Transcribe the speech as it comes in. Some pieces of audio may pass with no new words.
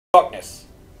Darkness.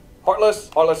 Heartless,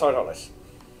 heartless, heartless.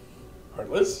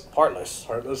 Heartless? Heartless.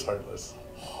 Heartless, heartless.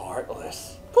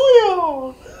 Heartless.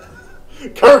 Booyah!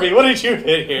 Kirby, what did you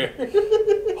hit here?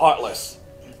 Heartless.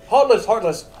 Heartless,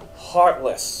 heartless,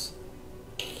 heartless.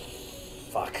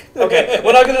 Fuck. Okay,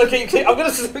 we're not gonna. Okay, I'm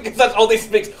gonna because that's all they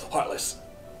speak. Heartless.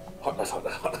 Heartless,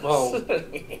 heartless, heartless. Well,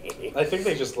 I think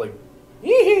they just like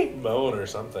moan or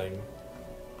something.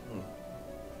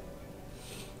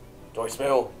 Do I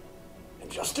smell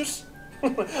injustice?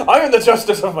 I am the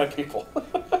justice of my people.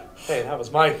 Hey, that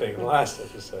was my thing in the last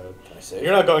episode. Can I say?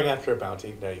 You're not going after a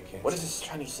bounty. No, you can't. What is this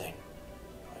Chinese thing?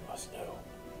 I must know.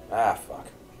 Ah, fuck.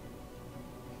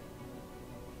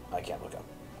 I can't look up.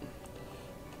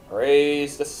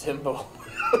 Praise the symbol.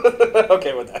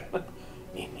 Okay with that.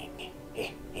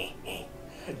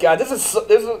 God, this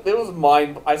was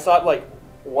mind. I thought like,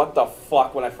 what the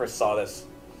fuck when I first saw this.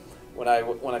 When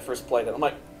I first played it, I'm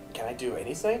like, can I do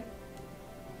anything?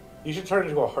 You should turn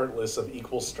into a Heartless of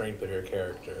equal strength of your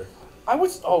character. I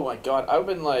was. Oh my god, I've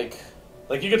been like.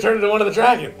 Like you could turn into one of the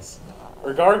dragons,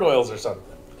 or gargoyles or something.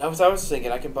 I was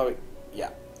thinking I can probably. Yeah.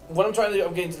 What I'm trying to do,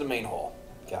 I'm getting to the main hall.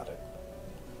 Got it.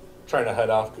 Trying to head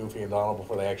off Goofy and Donald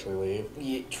before they actually leave.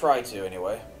 Yeah, try to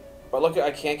anyway. But look, I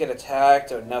can't get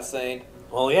attacked or nothing.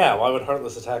 Well, yeah. Why would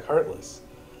Heartless attack Heartless?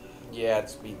 Yeah,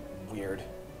 it's be weird.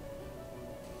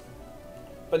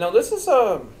 But no, this is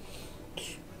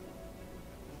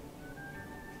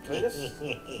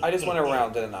I just went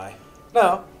around, didn't I?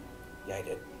 No. Yeah, I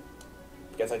did.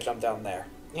 Because I jumped down there.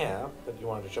 Yeah, but you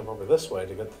wanted to jump over this way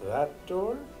to get to that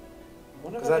door?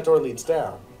 Wonder if Because that door leads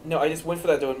down. No, I just went for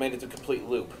that door and made it a complete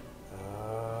loop.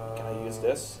 Can I use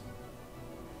this?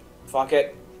 Fuck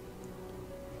it.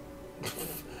 I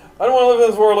don't want to live in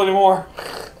this world anymore.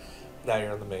 Now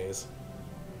you're in the maze.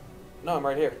 No, I'm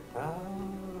right here.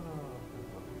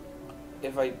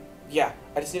 If I... Yeah,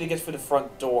 I just need to get through the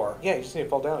front door. Yeah, you just need to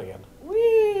fall down again.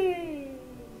 Whee!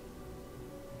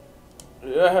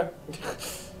 Yeah.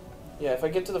 Yeah, if I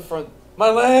get to the front... My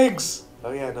legs!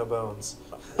 Oh yeah, no bones.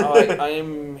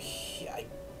 I'm...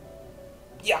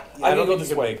 Yeah, I I'm don't gonna go think this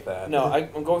you can way. make that. No,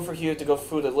 I'm going for here to go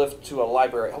through the lift to a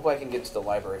library. Hopefully I can get to the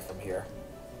library from here.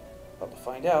 About to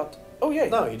find out. Oh, yeah.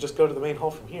 No, you just go to the main hall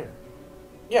from here.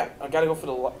 Yeah, I gotta go for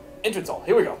the entrance hall.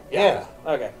 Here we go. Yeah.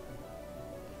 Okay.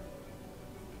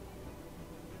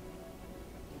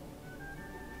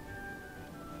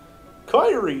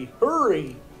 Kyrie,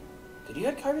 hurry! Did you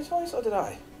have Kyrie's voice, or did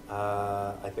I?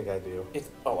 I think I do.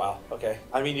 Oh, wow. Okay.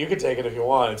 I mean, you can take it if you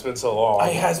want. It's been so long.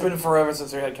 It has been forever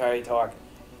since we had Kyrie talk.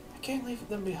 I can't leave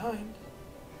them behind.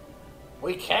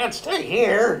 We can't stay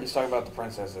here. He's talking about the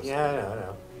princesses.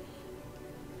 Yeah,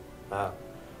 I know.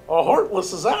 A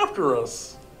Heartless is after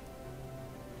us.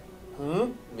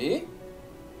 Me?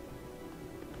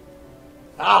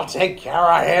 I'll take care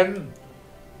of him.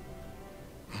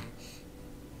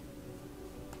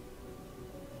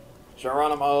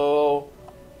 Geronimo,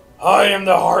 I am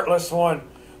the Heartless One.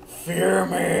 Fear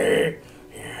me.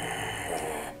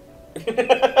 Yeah.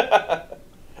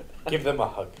 Give them a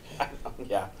hug.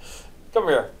 Yeah. Come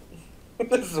here.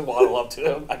 This is a waddle up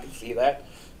to him. I can see that.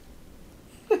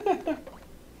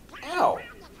 Ow.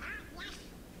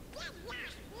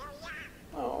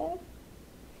 Oh.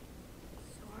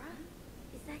 Sora?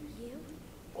 Is that you?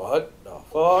 What the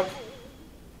fuck?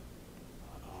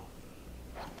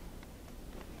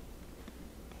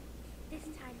 This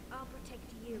time I'll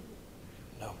protect you.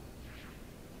 No.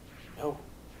 No.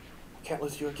 I can't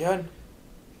lose you again.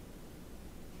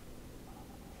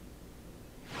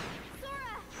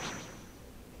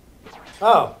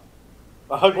 Oh.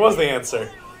 A hug was the answer.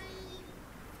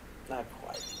 Not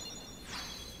quite.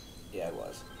 Yeah, it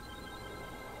was.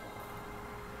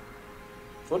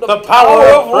 For The power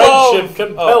of friendship love.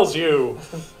 compels you.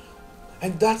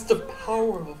 And that's the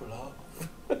power of love.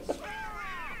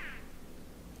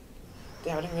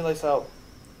 Damn, I didn't realize how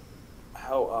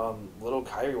little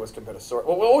Kyrie was compared to Sora.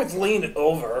 Well, we always lean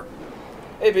over.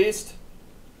 Hey, Beast.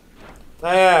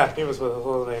 Oh, yeah, he was with us,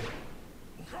 wasn't he?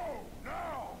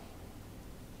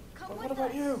 Come What with about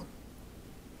us. you?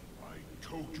 I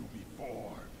told you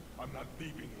before, I'm not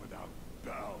leaving without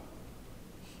Belle.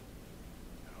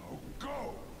 Now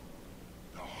go!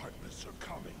 The Heartless are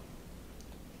coming.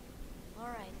 All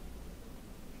right.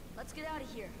 Let's get out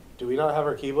of here. Do we not have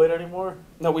our Keyblade anymore?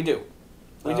 No, we do.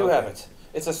 We Oh, do okay. have it.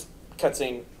 It's a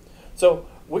cutscene. So,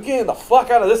 we're getting the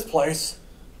fuck out of this place.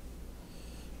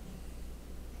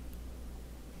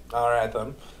 Alright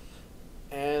then.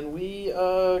 And we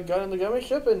got in the gummy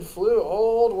ship and flew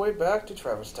all the way back to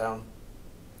Traverse Town.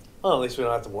 Well, at least we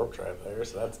don't have to warp drive there,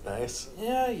 so that's nice.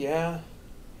 Yeah.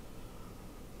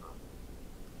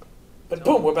 But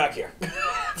boom, we're back here.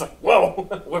 It's like,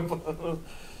 whoa!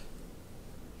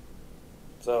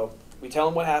 So, we tell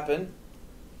him what happened.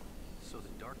 So the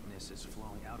darkness is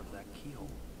flowing out of that keyhole.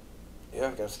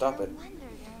 Yeah, gotta stop it. No wonder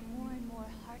there are more and more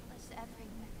heartless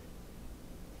everywhere.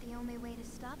 The only way to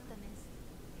stop them is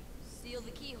seal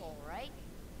the keyhole, right?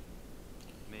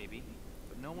 Maybe,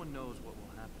 but no one knows what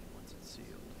will happen once it's sealed.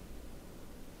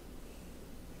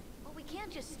 Well, we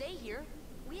can't just stay here.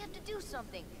 We have to do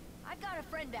something. I've got a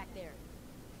friend back there.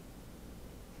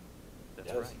 That's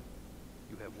Yes. right.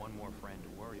 You have one more friend to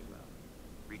worry about.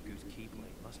 Riku's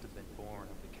keyblade must have been born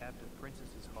of the captive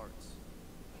princess's hearts.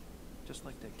 Just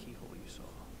like that keyhole you saw.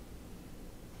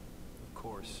 Of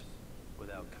course,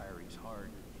 without Kyrie's heart,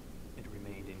 it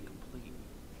remained incomplete.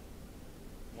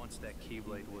 Once that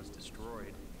keyblade was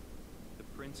destroyed, the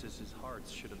princess's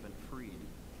hearts should have been freed.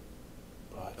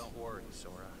 But Don't worry,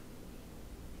 Sora.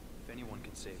 If anyone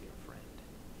can save your friend,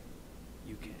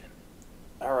 you can.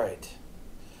 all right.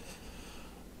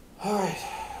 All right.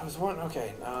 I was one.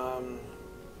 Okay.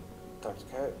 Talk to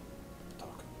cat.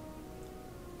 Talk.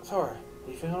 Sora,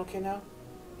 you feeling okay now?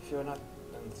 If you're not,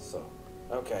 then so.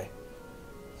 Okay.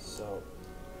 So.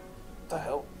 What the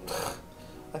hell?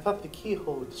 I thought the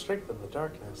keyhole would strengthen the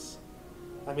darkness.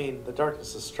 I mean, the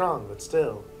darkness is strong, but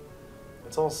still.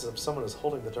 It's almost as if someone is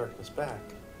holding the darkness back.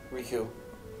 Riku.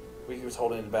 Riku's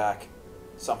holding it back.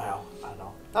 Somehow. I don't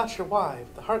know. Not sure why,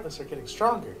 but the Heartless are getting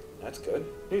stronger. That's good.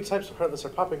 New types of Heartless are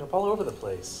popping up all over the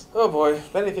place. Oh boy.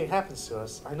 If anything happens to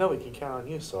us, I know we can count on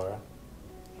you, Sora.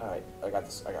 Alright, I got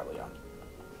this. I got Leon.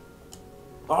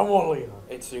 I want Leon.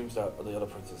 It seems that the other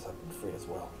princesses have been freed as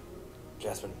well.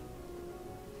 Jasmine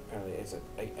apparently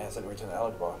hasn't returned to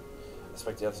Algebra. I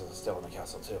expect the others are still in the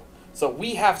castle too. So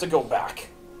we have to go back.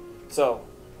 So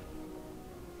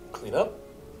Clean up?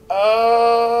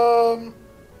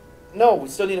 no, we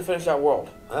still need to finish that world.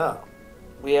 Oh.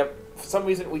 We have, for some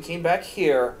reason, we came back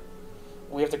here.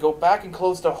 We have to go back and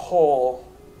close the hole,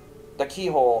 the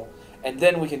keyhole, and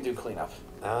then we can do cleanup.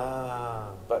 Ah.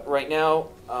 But right now,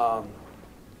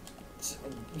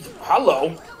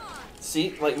 hello.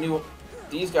 See, like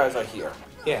these guys are here.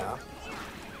 Yeah.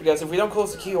 Because if we don't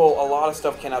close the keyhole, a lot of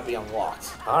stuff cannot be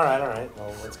unlocked. Alright, alright.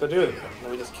 Well, let's go do it again.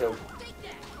 Let me just kill.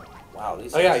 Wow,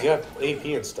 these. Oh yeah, you have AP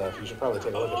and stuff. You should probably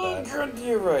take a look Oh, at that.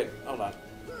 you're right. Hold on.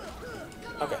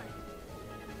 Okay.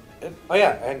 Oh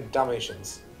yeah, and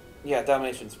Dalmatians. Yeah,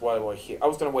 Dalmatians, why we're here. I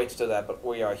was gonna wait to do that, but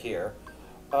we are here.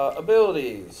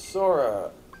 Abilities,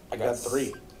 Sora. I got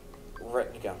 3.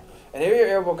 Written down. An area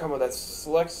airborne combo that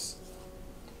selects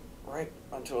right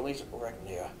onto at least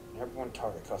near. Airborne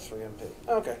target costs 3 MP.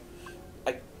 Okay.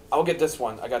 I'll get this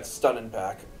one. I got stunning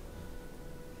back.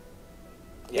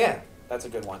 Yeah. That's a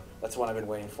good one. That's the one I've been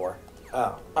waiting for.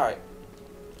 Oh. Alright.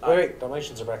 Wait,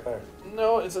 Dalmatians are back there.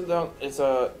 No, it's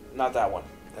not that one.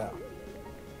 Yeah.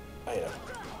 Oh yeah.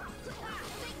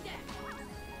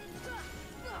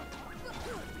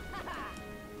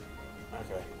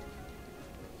 Okay.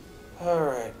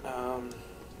 Alright,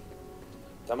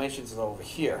 Dalmatians is over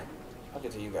here. I'll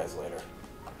get to you guys later.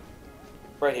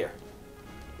 Right here.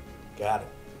 Got it.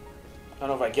 I don't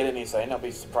know if I get anything, I'll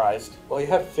be surprised. Well, you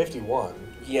have 51,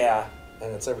 Yeah.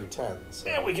 and it's every 10. So.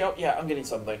 There we go. Yeah, I'm getting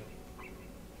something.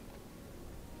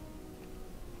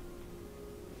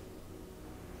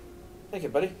 Thank you,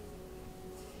 buddy.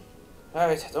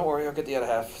 Alright, don't worry, I'll get the other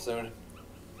half soon.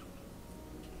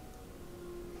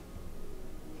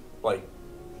 Like,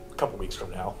 a couple weeks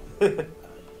from now. Torn.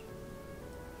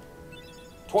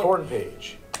 Torn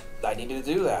page. I needed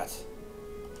to do that.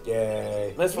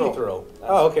 Yay. Let's roll. Mithril.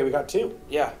 Oh, okay, we got 2.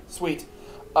 Yeah, sweet.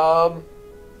 I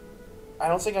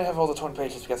don't think I have all the torn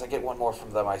pages because I get one more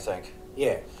from them, I think.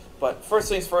 Yeah. But first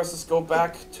things first, let's go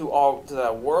back to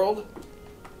that world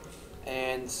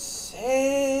and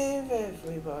save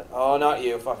everybody. Oh, not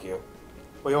you. Fuck you.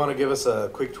 Well, you want to give us a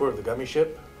quick tour of the gummy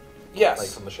ship? Yes. Like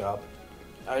from the shop?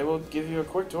 I will give you a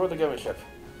quick tour of the gummy ship.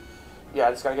 Yeah,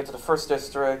 I just gotta get to the first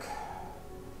district.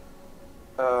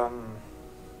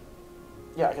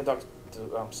 Yeah, I can talk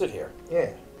to Sid here.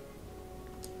 Yeah.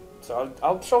 So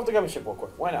I'll show off the gummy ship real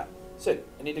quick. Why not? Sid,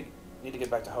 I need to get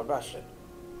back to Howard Bastion.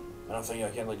 I don't think I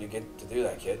can let you get to do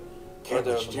that, kid. Can't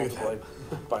Further let you do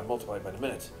that. multiplied by the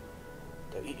minute.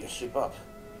 They'll eat your ship up.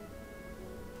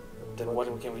 Then what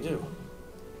can we do?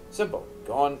 Simple.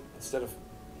 Go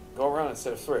around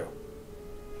instead of through.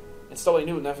 Install a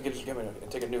new navigation gummy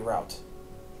and take a new route.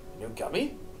 A new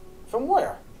gummy? From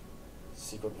where?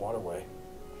 Secret waterway.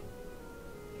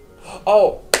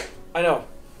 Oh, I know.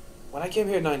 When I came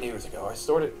here 9 years ago, I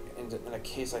stored it in a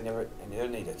case I never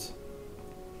needed.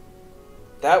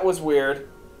 That was weird.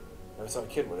 Never thought a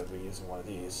kid would ever be using one of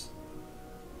these.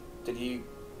 Did you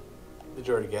Did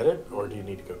you already get it, or do you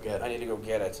need to go get I it? need to go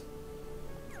get it.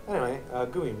 Anyway,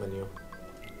 GUI menu.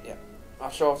 Yeah. I'll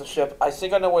show off the ship. I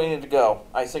think I know where I need to go.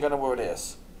 I think I know where it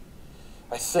is.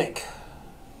 I think.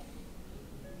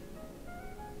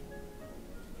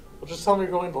 Well, just tell me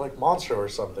you're going to like Monster or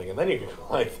something, and then you can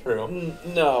fly through.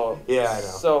 No. Yeah, I know.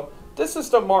 So this is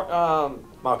the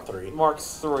Mach 3. Mark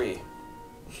 3.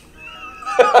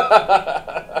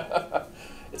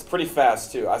 It's pretty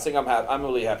fast too. I think I'm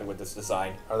really happy with this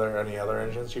design. Are there any other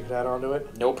engines you could add onto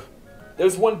it? Nope.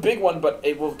 There's one big one, but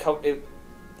it will come.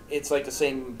 It's like the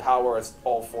same power as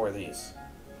all 4 of these.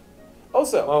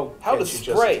 Also, Well, how to can't you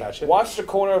just spray? attach it? Watch the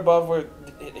corner above where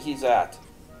he's at.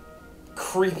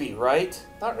 Creepy, right?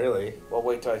 Not really. Well,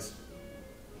 wait till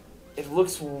it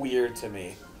looks weird to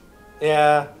me,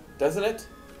 Yeah. doesn't it?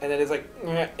 And then it's like,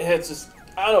 it's just,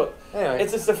 I don't know. Anyway.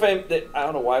 It's just the fame that, I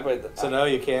don't know why, but... So now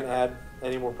you can't add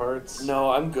any more parts?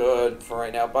 No, I'm good for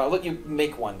right now, but I'll let you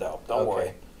make one, though. Don't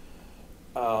Okay.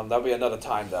 worry. That'll be another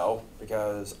time, though,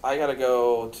 because I gotta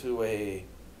go to a...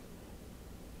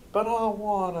 But I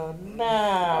wanna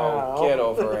now. Oh, get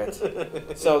over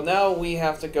it. So now we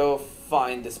have to go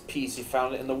find this piece. You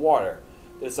found it in the water.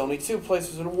 There's only 2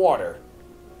 places in water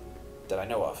that I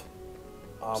know of.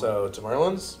 So to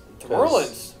Merlin's? To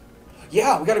Merlin's.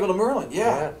 Yeah, we gotta go to Merlin.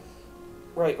 Yeah. Yeah.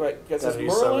 Right. Because there's Gotta do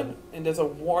Merlin, 7. and there's a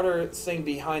water thing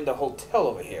behind the hotel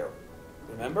over here.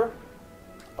 Remember?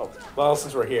 Oh, Well,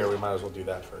 since we're here, we might as well do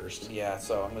that first. yeah.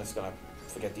 So I'm just gonna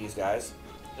forget these guys.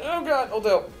 Oh God,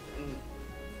 hotel.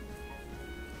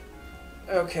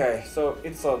 Okay, so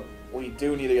it's a. We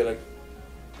do need to get a.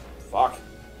 Fuck.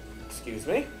 Excuse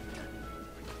me.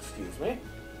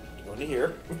 Go into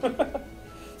here.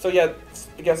 So yeah,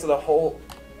 because of the hole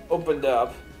opened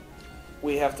up,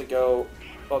 we have to go.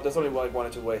 Well, there's only like 1 or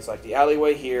 2 ways. Like the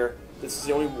alleyway here. This is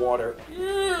the only water.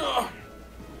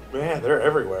 Man, they're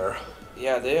everywhere.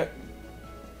 Yeah, there.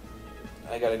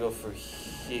 I gotta go through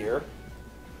here.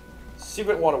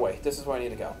 Secret waterway. This is where I need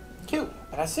to go. Cute.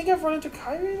 And I think I've run into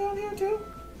Kyrie down here too.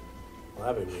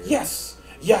 Well, that'd be weird. Yes.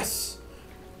 This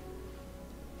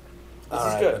All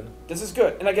is right, good. then. This is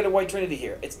good. And I get a white trinity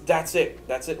here. That's it.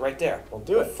 That's it right there. We'll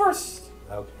do But it. first.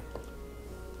 Okay.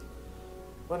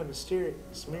 What a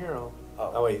mysterious mural.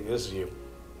 Oh. Oh wait, this is you.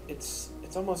 It's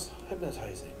almost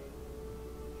hypnotizing.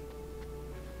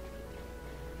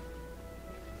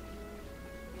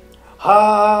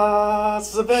 Ha!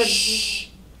 Zabed. Shh.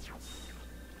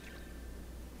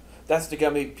 That's the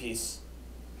gummy piece.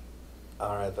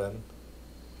 All right then.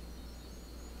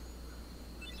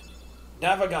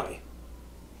 Navagami.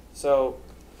 So.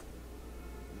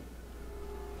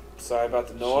 Sorry about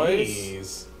the noise.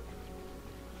 Jeez.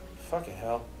 Fucking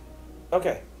hell.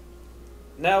 Okay.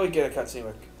 Now we get a cutscene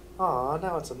with. Aw,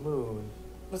 now it's a moon.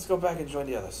 Let's go back and join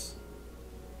the others.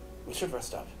 We should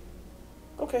rest up.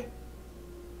 Okay.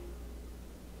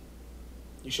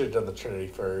 You should have done the Trinity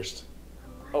first.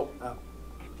 Oh. Oh.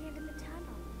 At the end of the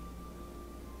tunnel.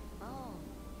 Oh,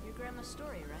 your grandma's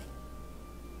story,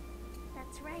 right?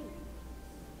 That's right.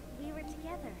 We were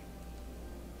together.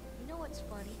 You know what's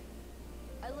funny?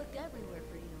 I looked everywhere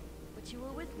for you, but you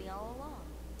were with me all along.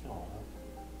 Oh.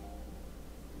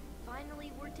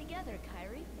 Finally, we're together,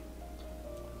 Kyrie.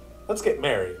 Let's get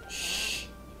married. Shh.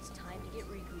 It's time to get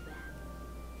Riku back.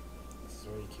 This is a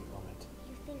really cute moment.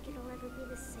 You think it'll ever be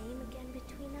the same again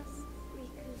between us?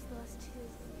 Riku's lost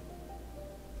his...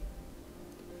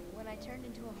 When I turned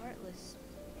into a Heartless,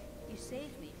 you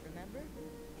saved me, remember?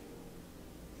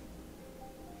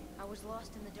 I was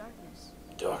lost in the darkness.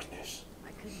 Darkness.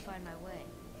 I couldn't find my way.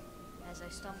 As I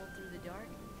stumbled through the dark,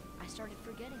 I started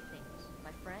forgetting things.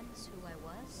 My friends, who I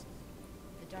was.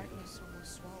 The darkness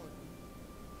almost swallowed me.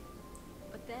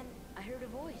 But then, I heard a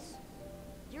voice.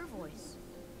 Your voice.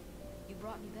 You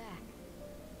brought me back.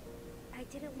 I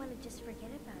didn't want to just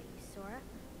forget about you, Sora.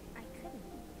 I couldn't.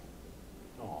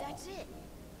 Oh. That's it.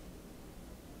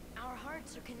 Our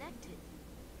hearts are connected.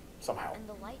 Somehow. And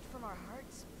the light from our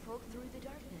hearts broke through the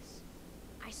darkness.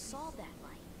 I saw that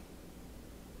light.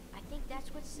 I think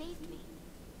that's what saved me.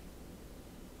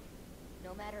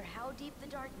 No matter how deep the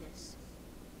darkness,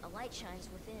 a light shines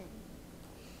within.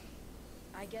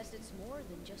 I guess it's more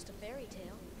than just a fairy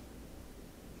tale.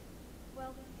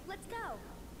 Well, let's go.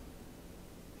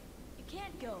 You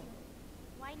can't go,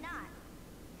 Why not?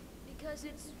 because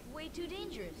it's way too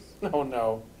dangerous. Oh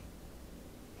no.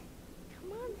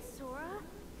 Come on, Sora.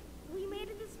 We made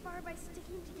it this far by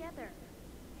sticking together.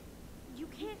 You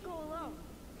can't go alone.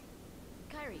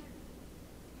 Kyrie,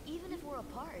 even if we're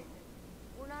apart,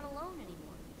 we're not alone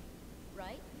anymore,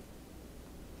 right?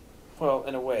 Well,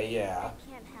 in a way, yeah.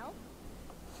 I can't help.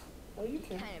 Oh, you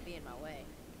can. Kind of be in my way.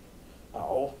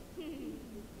 Oh.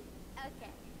 Okay.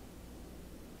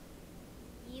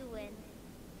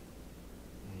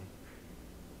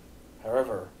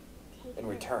 However, Take in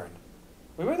this. return,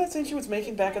 remember that scene she was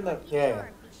making back in the... Yeah. Be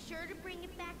sure to bring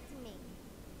it back to me.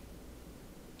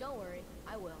 Don't worry,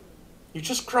 I will. You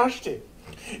just crushed it.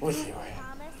 with you.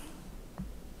 Promise?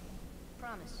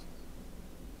 Promise.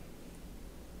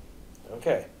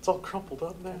 Okay. It's all crumpled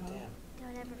up now. Damn.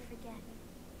 Don't ever forget.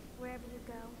 Wherever you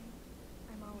go,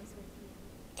 I'm always with you.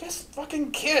 Just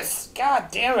fucking kiss. God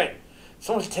damn it.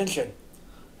 So much tension.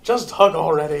 Just hug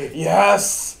already.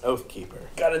 Yes. Oathkeeper.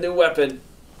 Got a new weapon.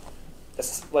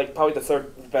 That's like probably the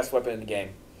third best weapon in the game.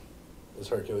 Is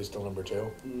Hercules still number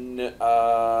 2?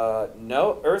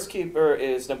 No. Earthkeeper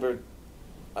is number...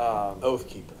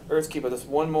 Oathkeeper. Earthkeeper. There's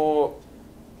one more...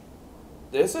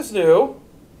 This is new.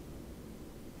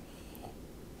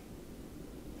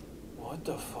 What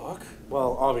the fuck?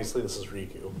 Well, obviously this is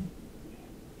Riku.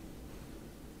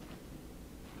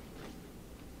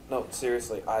 No,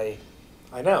 seriously, I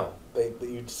know.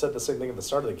 You said the same thing at the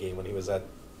start of the game when he was at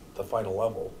the final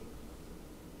level.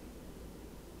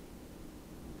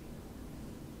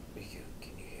 Riku,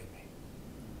 can you hear me?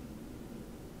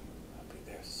 I'll be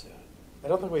there soon. I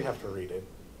don't think we have to read it.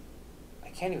 I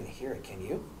can't even hear it, can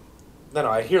you? No,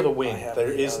 I hear the wind. I have There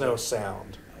the is no other-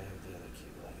 sound. I have the other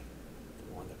keyblade.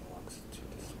 The one that belongs to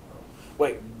this world.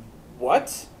 Wait,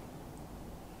 what?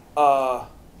 Trying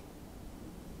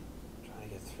to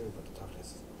get through, but the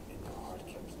darkness in your heart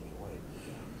keeps me away.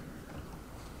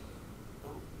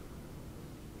 Oh.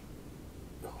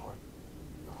 Your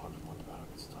heart is one battle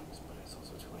against darkness, but it's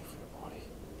also too late for your body.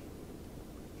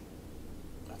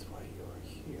 That's why you're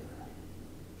here.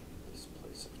 This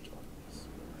place of darkness,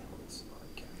 where hearts are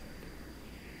gathered.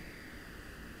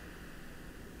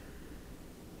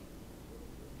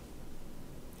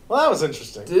 Well, that was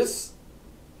interesting. This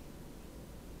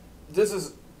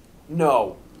is...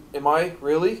 No. Am I?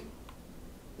 Really?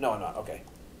 No, I'm not. Okay.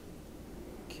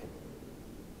 Can't...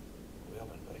 We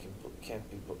open, but it can't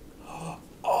be...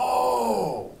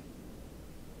 Oh!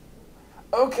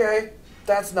 Okay.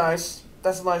 That's nice.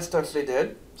 That's a nice touch they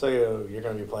did. So you're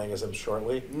going to be playing as him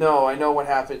shortly? No, I know what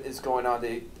happened is going on.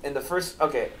 In the first...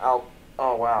 Okay, I'll...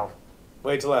 Oh, wow.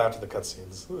 Wait till after the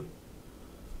cutscenes.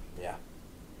 Yeah.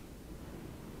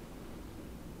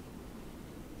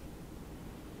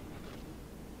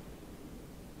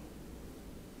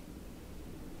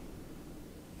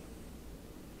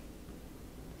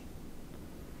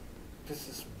 This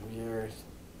is weird.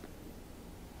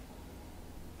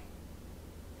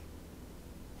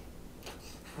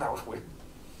 That was weird.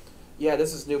 Yeah,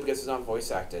 this is new because it's not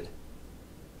voice acted.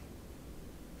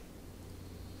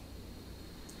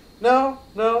 No,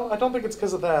 I don't think it's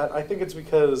because of that. I think it's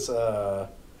because,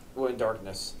 We're in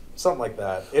darkness. something like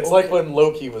that. It's Okay. like when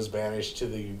Loki was banished to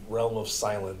the realm of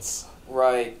silence.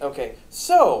 Right, okay.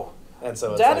 So, And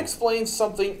so it's that like, explains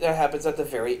something that happens at the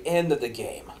very end of the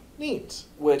game, neat.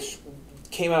 which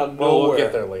came out of Well, nowhere. we'll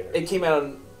get there later. It came out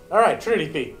of... Alright,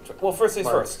 Trinity Feet. Well, first things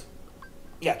Mark. first.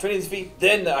 Yeah, Trinity's feet,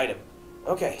 then the item.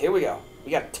 Okay, here we go.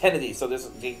 We got 10 of these, so this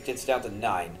gets down to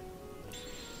 9.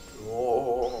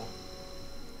 Oh.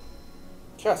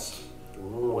 Chest.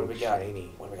 Ooh, What do we got?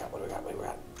 shiny. What do we got? What do we got? What do we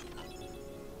got?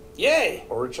 Yay!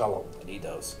 Orichalum. I need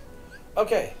those.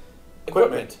 Okay.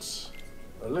 Equipment.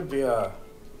 Olympia.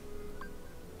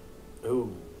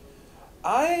 Ooh.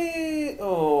 You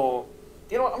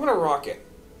know what? I'm gonna rock it.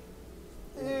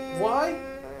 Why?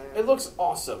 It looks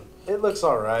awesome. It looks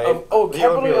alright. Capability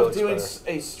Olympia of looks doing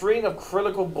better. a string of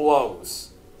critical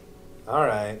blows.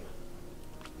 Alright.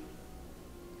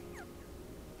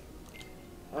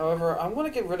 However, I'm gonna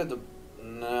get rid of the...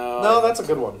 No. No, that's a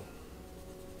good one.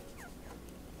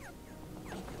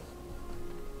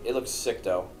 It looks sick,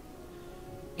 though.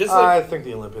 This is, I like, think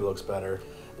the Olympia looks better.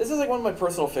 this is like one of my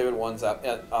personal favorite ones out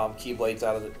Keyblades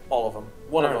out of all of them.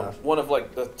 One Fair of them. enough. One of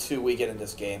like the 2 we get in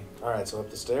this game. Alright, so up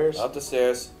the stairs. Up the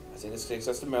stairs. I think this takes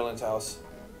us to Merlin's house.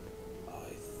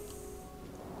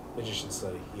 Magician's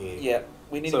study. Yay. Yeah,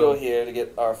 we need So, to go here to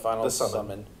get our final the summon.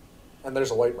 summon. And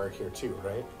there's a white mark here too,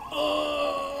 right?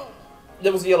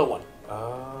 There was the yellow one.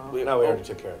 We already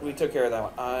took care of that. We took care of that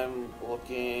one. I'm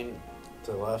looking.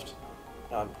 To the left.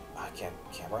 I can't.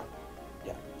 Camera.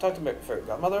 Yeah. Talk to my fairy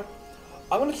godmother.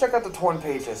 I'm gonna check out the torn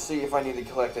pages, see if I need to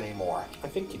collect any more. I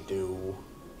think you do.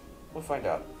 We'll find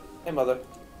out. Hey, mother.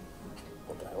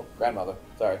 What the hell? Grandmother.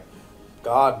 Sorry.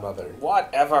 Godmother.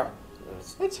 Whatever.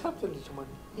 Let's help the little one.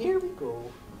 Here we go.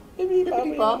 Bippity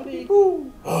Bippity boppity boppity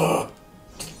boo.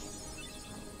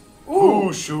 Ooh.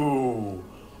 Wushu.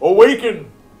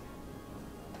 Awaken.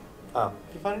 If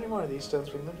you find any more of these stones,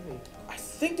 bring them to me. I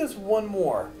think there's one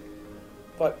more,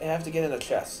 but I have to get in the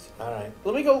chest. Alright.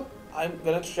 Let me go. I'm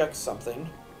gonna check something.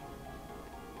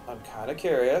 I'm kind of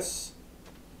curious.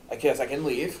 I guess I can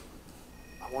leave.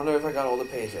 I'm I wonder if I got all the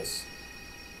pages.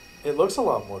 It looks a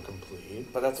lot more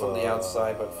complete. But that's from the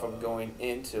outside, but from going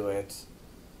into it...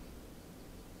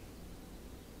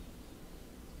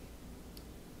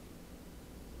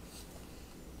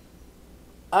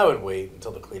 I would wait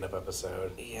until the cleanup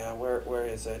episode. Yeah, where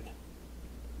is it?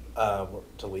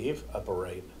 To leave? Upper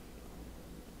right.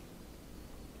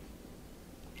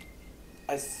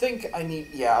 I think I need...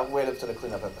 Yeah, I'll wait up to the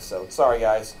cleanup episode. Sorry,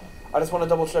 guys. I just want to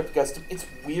double check because it's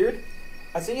weird.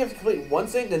 I think you have to complete one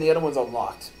thing, then the other one's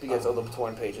unlocked because of the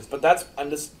torn pages. But that's... I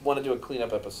just want to do a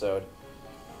cleanup episode.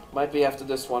 Might be after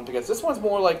this one because this one's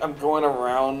more like I'm going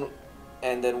around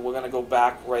and then we're going to go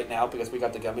back right now because we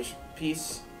got the gummy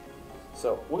piece.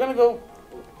 So, we're going to go...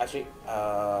 Actually,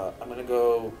 I'm going to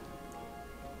go...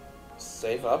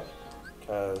 Save up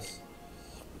because...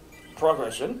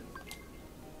 Progression.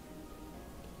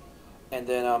 And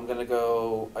then I'm going to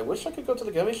go... I wish I could go to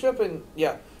the gummy ship and...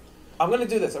 Yeah. I'm going to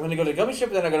do this. I'm going to go to the gummy ship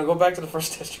and then I'm going to go back to the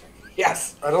first district.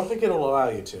 Yes! I don't think it'll allow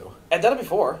you to. I've done it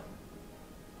before.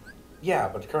 Yeah,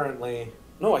 but currently...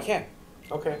 No, I can't.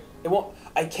 Okay. It won't...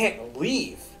 I can't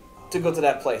leave to go to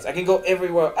that place. I can go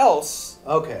everywhere else,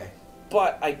 Okay.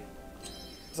 but I...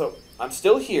 So, I'm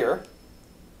still here.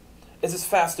 This is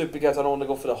faster because I don't want to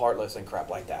go for the Heartless and crap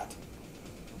like that.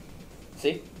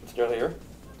 See? I'm still here.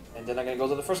 And then I'm going to go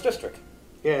to the first district.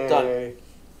 Yay. Done.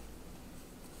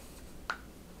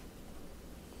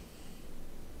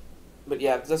 But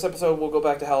yeah, this episode we'll go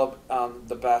back to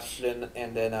the Bastion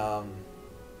and then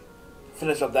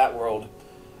finish up that world,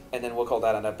 and then we'll call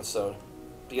that an episode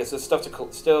because there's stuff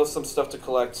to still some stuff to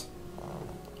collect.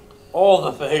 All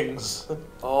the things.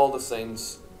 All the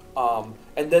things,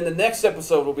 and then the next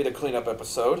episode will be the cleanup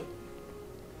episode,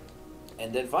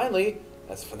 and then finally,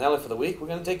 as the finale for the week, we're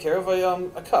gonna take care of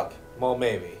a cup. Well,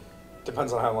 maybe.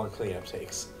 Depends on how long cleanup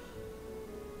takes.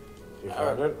 You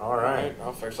found it? All right.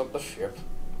 I'll fix up the ship.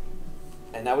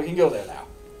 And now we can go there now.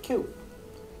 Cute.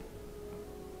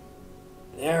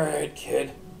 Alright,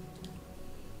 kid.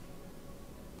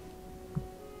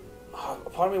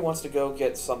 Part of me wants to go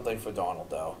get something for Donald,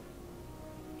 though.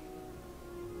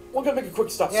 We're gonna make a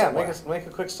quick stop somewhere. make a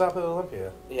quick stop at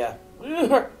Olympia. Yeah.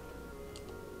 I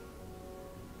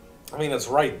mean, it's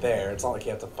right there. It's not like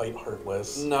you have to fight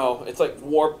Heartless. No, it's like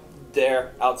warp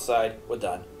there, outside, we're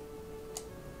done.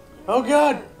 Oh,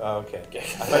 God! Oh, okay. I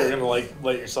thought you were gonna, like,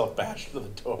 let yourself bash through the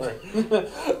door.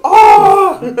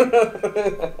 Oh!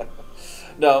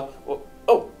 No. Well,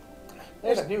 oh!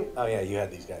 There's a new... Oh, yeah, you had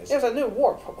these guys. There's a new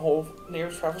warp hole near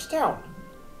Traverse Town.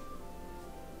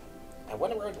 I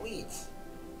wonder where it leads.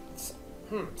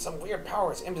 Some weird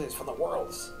powers emanates from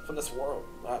this world.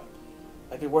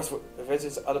 Might be worth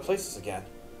visiting other places again.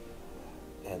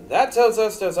 And that tells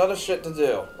us there's other shit to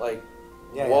do. Like,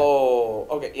 Yeah, whoa.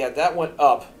 Yeah. Okay, yeah, that went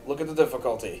up. Look at the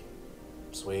difficulty.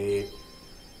 Sweet.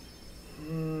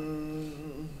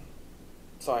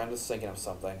 Sorry, I'm just thinking of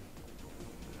something.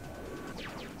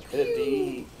 Could it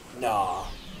be... Nah.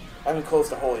 I haven't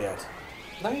closed the hole yet.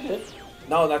 No, you did.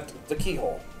 No, not the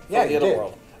keyhole. Yeah, the you other did.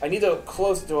 world. I need to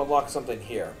close it to unlock something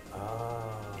here. Ah.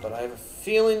 But I have a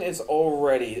feeling it's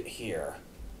already here.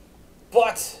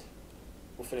 But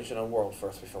we'll finish in a world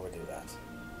first before we do that.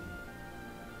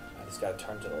 I just gotta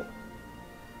turn to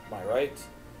my right.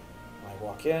 When I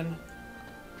walk in.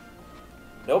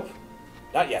 Nope.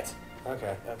 Not yet.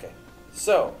 Okay. Okay.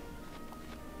 So,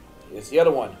 here's the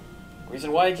other one.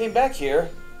 Reason why I came back here,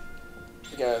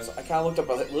 because I kind of looked up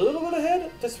a little bit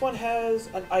ahead. This one has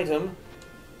an item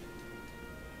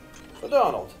for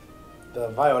Donald. The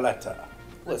Violetta.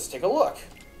 Let's take a look.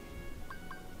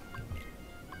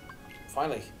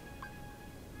 Finally.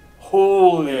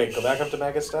 Holy Wait, go back up to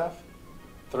Mega Staff.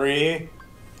 3,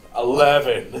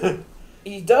 11.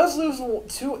 He does lose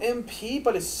 2 MP,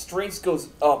 but his strength goes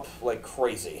up like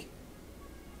crazy.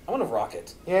 I want to rock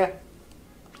it. Yeah.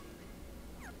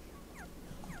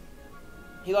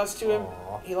 He lost 2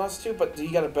 Aw. He lost 2, but he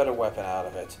got a better weapon out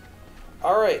of it.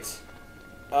 Alright.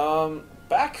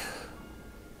 Back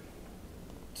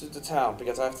to the town,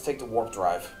 because I have to take the warp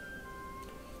drive.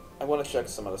 I want to check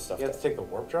some other stuff. You have to take the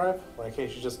warp drive? Why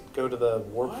can't you just go to the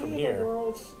warp from here?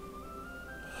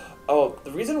 Oh,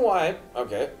 the reason why...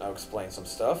 Okay, I'll explain some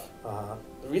stuff. Uh-huh.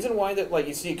 The reason why that, like,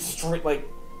 you see extreme, like,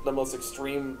 the most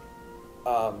extreme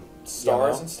stars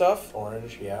Yellow. and stuff.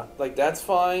 Orange, yeah. Like, that's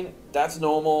fine. That's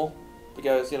normal.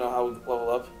 Because, you know, how we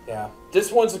level up. Yeah.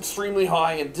 This one's extremely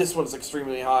high, and this one's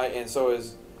extremely high, and so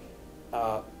is...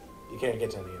 You can't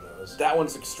get to any of those. that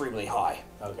one's extremely high.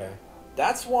 Okay.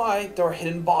 That's why there are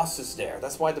hidden bosses there.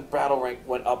 That's why the battle rank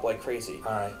went up like crazy.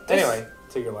 Alright. This- Anyway,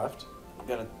 to your left. I'm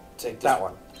gonna take this That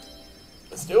one.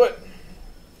 Let's do it.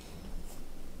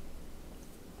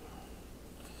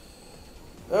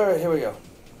 Alright, here we go.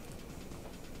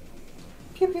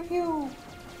 Pew pew pew.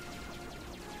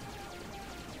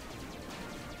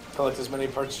 Collect as many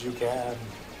parts as you can,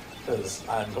 because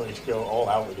I'm going to go all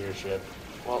out with your ship.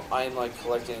 Well, I'm like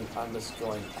collecting. I'm just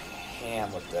going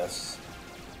ham with this.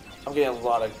 I'm getting a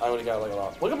lot of. I already got like a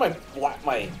lot. Look at my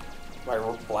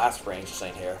blast range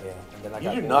thing here. Yeah. And then I You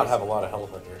got do not have a lot of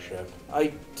health on your ship.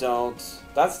 I don't.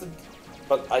 That's the.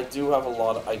 But I do have a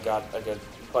lot. I got a good.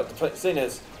 But the thing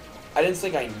is, I didn't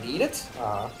think I need it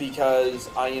because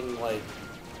I am like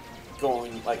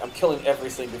going like I'm killing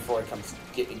everything before it comes.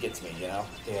 It gets me. You know.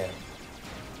 Yeah.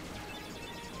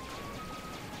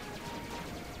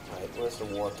 Alright, where's the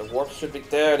warp? The warp should be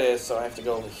there. It is. So I have to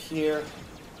go over here.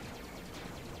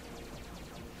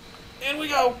 In we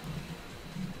go.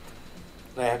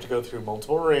 And I have to go through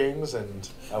multiple rings and...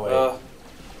 Oh, wait.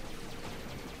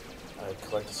 I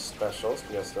collect the specials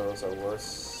because those are worth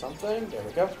something. There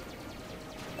we go.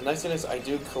 The nice thing is I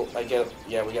do... we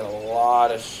get a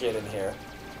lot of shit in here.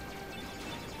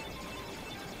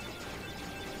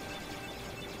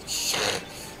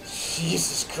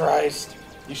 Jesus Christ.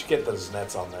 You should get those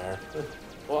nets on there.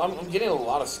 Well, I'm getting a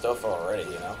lot of stuff already,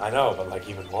 you know? I know, but like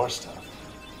even more stuff.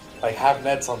 Like have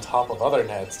nets on top of other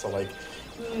nets to like...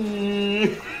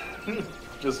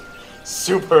 just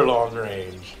super long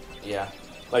range. Yeah.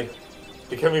 Like,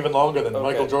 become even longer than Okay.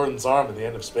 Michael Jordan's arm at the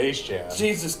end of Space Jam.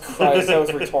 Jesus Christ, that was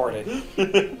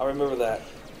retarded. I remember that.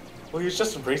 Well, he was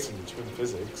just embracing the twin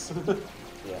physics.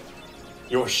 Yeah.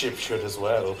 Your ship should as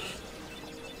well.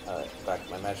 Alright,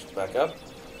 my magic back up.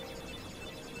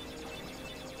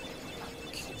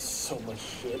 I'm getting so much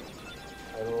shit.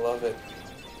 I love it.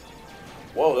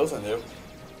 Whoa, those are new.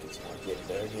 Get some more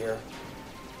there here.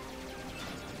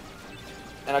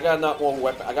 And I got enough more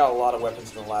weapon. I got a lot of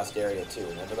weapons in the last area too.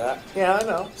 Remember that? Yeah, I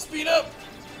know. Speed up.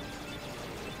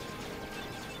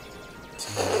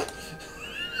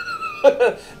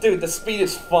 Dude, the speed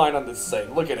is fine on this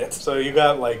thing. Look at it. So you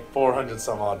got like 400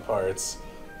 some odd parts.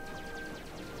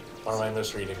 Or am I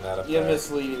misreading that up You're there?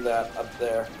 misleading that up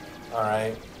there.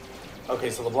 Alright. Okay,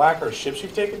 so the black are ships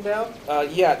you've taken down?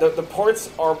 Yeah, the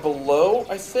parts are below,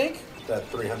 I think. That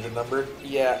 300 number?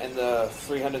 Yeah, and the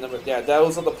 300 number. Yeah,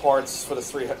 those are the parts for the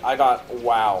 300. I got,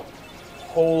 wow.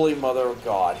 Holy mother of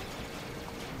God.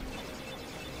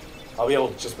 I'll be able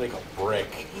to just make a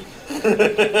brick.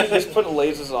 Just put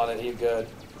lasers on it and you're good.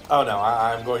 Oh no,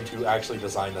 I'm going to actually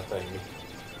design a thing.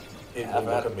 It will Have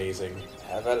look at it. amazing.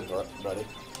 Have at it, buddy.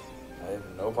 I have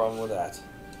no problem with that.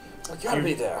 We gotta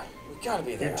be there. We gotta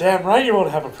be there. You're damn right you won't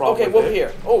have a problem Okay, with well, it.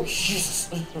 here. Oh, Jesus.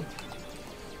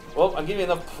 Well, I'm giving you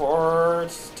enough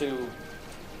parts to...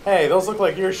 Hey, those look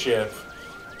like your ship.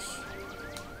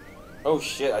 Oh,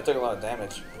 shit, I took a lot of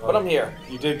damage. But I'm here.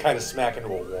 You did kind of smack into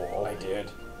a wall. I did.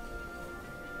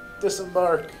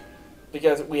 Disembark.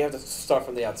 Because we have to start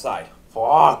from the outside.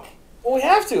 Fuck. Well, we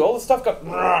have to. All the stuff got...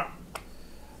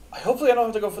 Hopefully I don't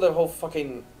have to go for the whole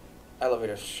fucking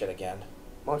elevator shit again.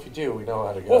 Well, if you do, we know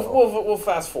how to go. We'll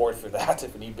fast forward through that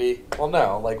if need be. Well,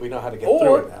 no, like we know how to get Or-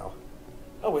 through it now.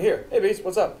 Oh, we're here. Hey, Beast,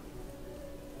 what's up?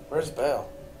 Where's Belle?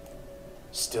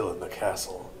 Still in the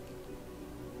castle.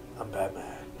 I'm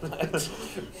Batman.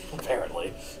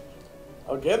 Apparently.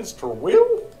 Against her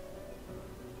will?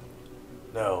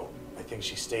 No, I think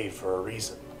she stayed for a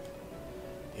reason.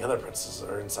 The other princes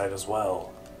are inside as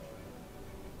well.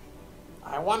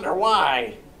 I wonder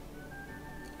why.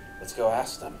 Let's go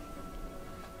ask them.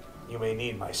 You may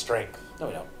need my strength. No,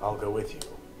 we don't. I'll go with you.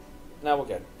 No, we're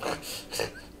good.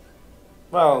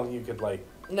 Well, you could like...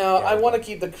 No, Yeah, I want to but-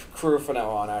 keep the crew for now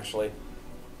on, actually.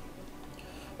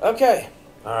 Okay.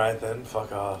 Alright then,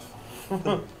 fuck off.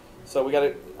 So we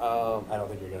gotta... I don't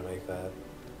think you're gonna make that.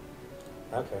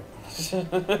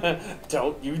 Okay.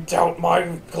 Don't you doubt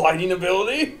my gliding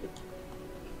ability?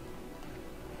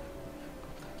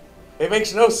 It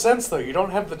makes no sense though, you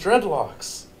don't have the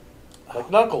dreadlocks. Like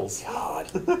Knuckles. God.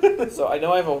 So I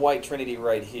know I have a white trinity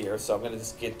right here, so I'm gonna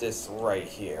just get this right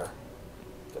here.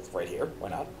 That's right here. Why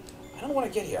not? I don't know when I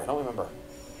get here. I don't remember.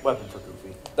 Weapon for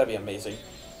Goofy. That'd be amazing.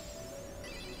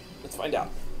 Let's find out.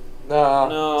 No,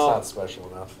 No. it's not special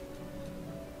enough.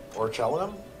 Or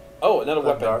Chellenham? Oh, another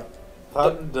weapon.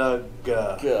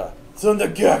 Thundaga.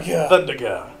 Thundergaga.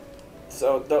 Thundaga.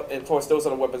 So, of course, those are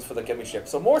the weapons for the Gimme ship.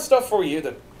 So more stuff for you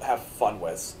to have fun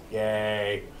with.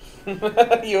 Yay.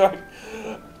 You are...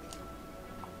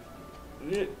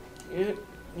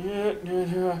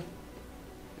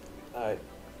 Alright.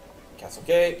 Castle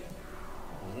Gate.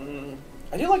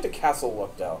 I do like the castle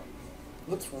look, though.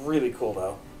 It looks really cool,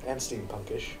 though. And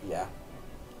steampunkish. Yeah.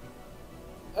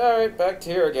 Alright, back to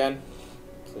here again.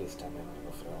 Please tell me I'm gonna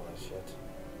go through all this shit.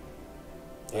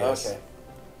 Yes. Okay.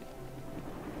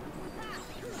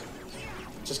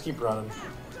 Just keep running.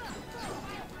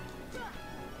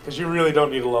 Because you really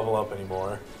don't need to level up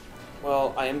anymore.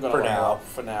 Well, I am going to For level now. up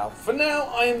for now. For now,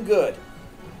 I am good.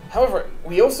 However,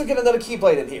 we also get another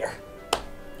Keyblade in here.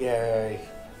 Yay.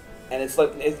 And it's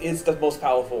like it's the most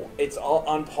powerful. It's all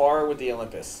on par with the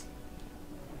Olympus.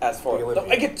 As for The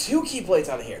Olympia. I get 2 Keyblades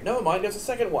out of here. Never mind, there's a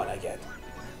second one I get.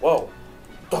 Whoa,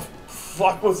 the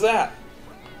fuck was that?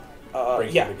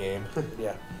 Breaking Yeah, the game.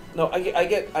 yeah. No, I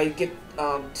get 2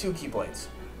 Keyblades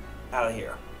out of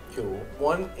here. Cool.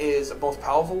 One is the most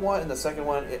powerful one, and the second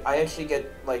one I actually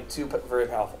get like 2 very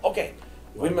powerful. Okay,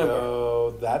 You wanna remember.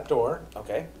 go that door.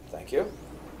 Okay, thank you.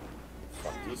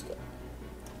 Fuck these guys.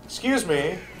 Excuse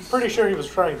me. I'm pretty sure he was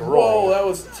trying to roll. Whoa, that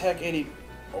was Tech 80.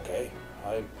 Okay,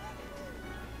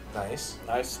 Nice.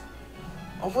 nice.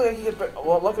 Hopefully I can get back.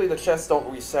 Well, luckily the chests don't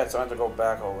reset, so I have to go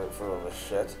back over it for all this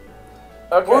shit.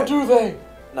 Okay. Or do they?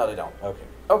 No, they don't. Okay.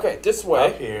 Okay, this way.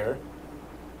 Up here.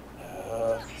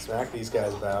 Uh, Smack these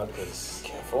guys about, because...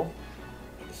 careful.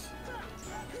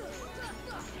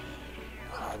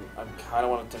 I'm kind of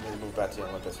wanting to move back to the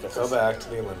Olympus. Go back to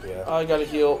the Olympia. Oh, I gotta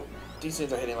heal. These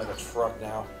things are hitting like a truck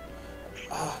now.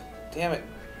 Ah, damn it.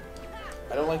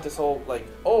 I don't like this whole, like,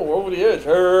 oh, we're over the edge.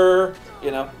 Her,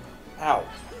 you know. Ow.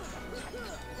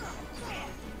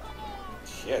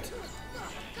 Shit.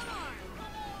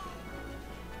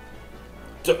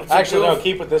 Actually, no,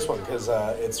 keep with this one, because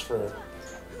it's for...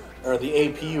 Or the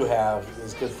AP you have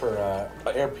is good for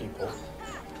air people.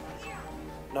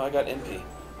 No, I got MP.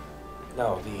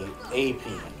 No, the AP.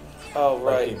 Oh, Like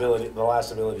right. the ability, the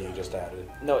last ability you just added.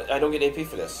 No, I don't get AP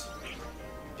for this.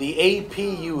 The AP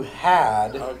you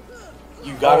had, Uh,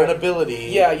 you got oh, an ability.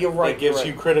 yeah, you're right, That gives you're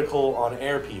you right. critical on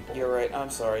air people. You're right. I'm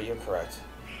sorry. You're correct.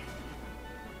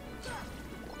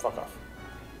 Fuck off.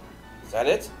 Is that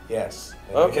it? Yes.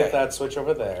 And Okay. you hit that switch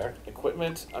over there.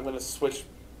 Equipment. I'm gonna switch.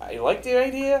 I like the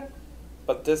idea,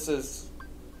 but this is.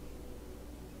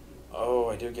 Oh,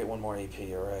 I do get 1 more AP.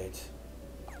 You're right.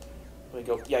 Let me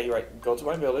go. Yeah, you're right. Go to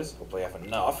my abilities. Hopefully, I have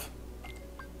enough.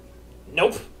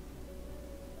 Nope.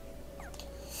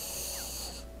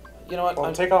 You know what?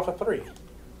 Well, take off a 3.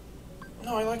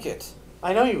 No, I like it.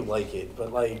 I know you like it,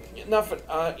 but like, Enough.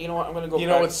 You know what? I'm gonna go. you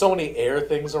back. know, with so many air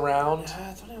things around.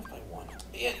 It's only off by 1.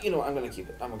 Yeah, you know what? I'm gonna keep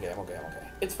it. I'm okay. I'm okay. I'm okay.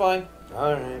 It's fine.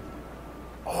 All right.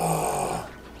 Oh.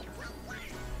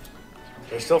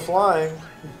 They're still flying.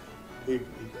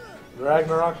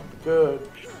 Ragnarok, good.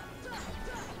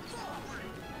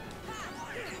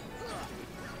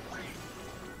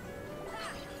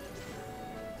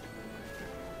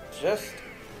 Just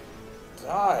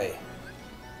die.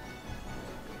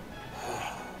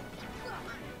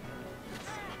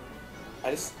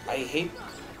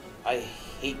 I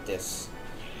hate this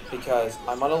because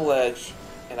I'm on a ledge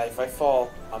and if I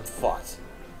fall, I'm fucked.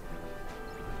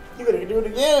 You gotta do it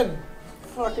again,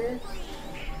 fucker.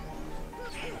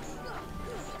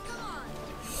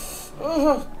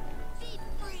 Ugh.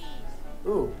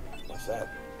 Ooh, What's that?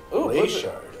 Ooh, blaze what's it?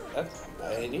 shard.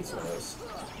 I need some of those.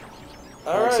 Max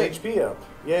Alright. HP up.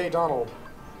 Yay, Donald.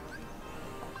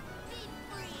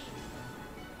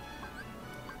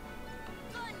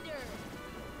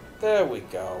 There we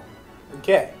go.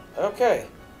 Okay. Okay.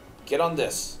 Get on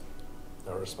this.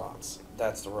 No response.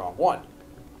 That's the wrong one.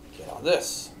 Get on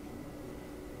this.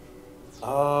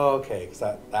 Oh, okay, because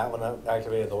that one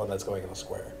activated the one that's going in a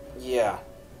square. Yeah.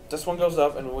 This one goes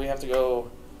up and we have to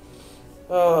go...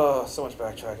 Oh, so much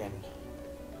backtracking.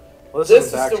 Well, this This is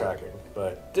is the- backtracking,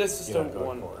 but This is you the know,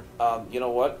 going one... for. you know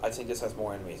what? I think this has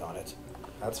more enemies on it.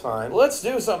 That's fine. Let's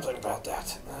do something about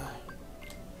that.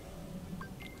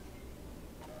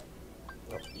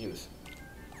 No, use.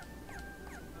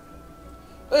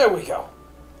 There we go.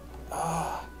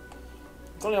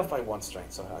 It's only off by 1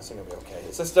 strength, so I think it'll be okay.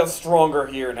 It's just stronger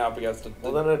here now because the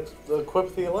Well, then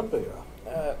equip the Olympia.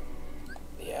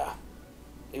 yeah.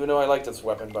 Even though I like this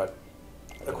weapon, but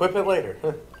Equip it later.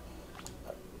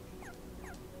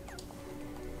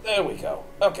 there we go.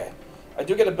 Okay. I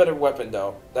do get a better weapon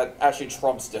though. That actually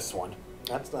trumps this one.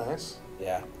 That's nice.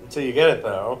 Yeah. Until you get it,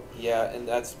 though. Yeah, and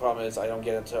that's the problem is I don't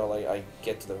get it until I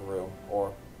get to the room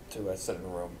or to a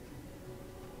certain room.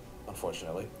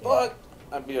 Unfortunately. Yeah. But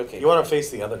I'd be okay. You want to face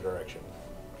the other direction,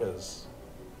 because...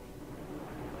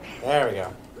 There we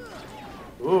go.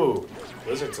 Ooh,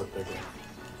 lizards look bigger.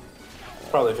 It's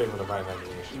probably a figment of my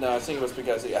imagination. No, I think it was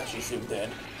because he actually zoomed in.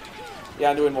 Yeah,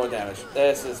 I'm doing more damage.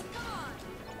 This is...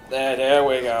 There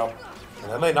we go.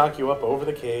 And then they knock you up over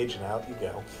the cage, and out you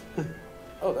go.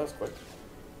 Oh, that was quick.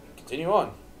 Continue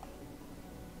on.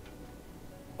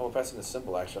 Oh, we're passing the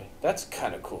symbol, actually. That's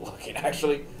kind of cool looking,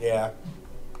 actually. Yeah.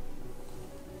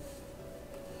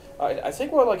 I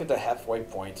think we're like at the halfway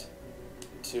point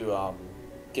to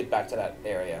get back to that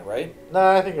area, right?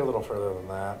 Nah, I think you're a little further than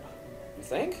that. You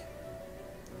think?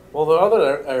 Well, the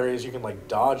other areas you can like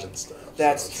dodge and stuff.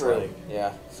 That's so it's true. like-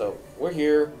 Yeah. So we're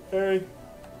here. Hey.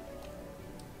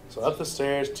 So up the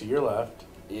stairs to your left.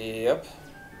 Yep.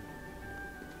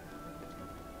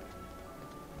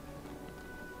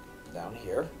 Down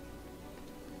here.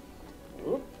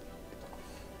 Whoop.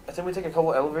 I think we take a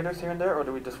couple elevators here and there, or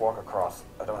do we just walk across?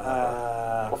 I don't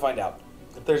remember. We'll find out.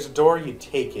 If there's a door, you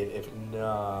take it. If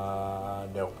no,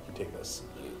 you take this.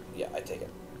 Yeah, I take it.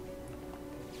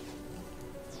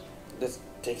 This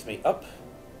takes me up,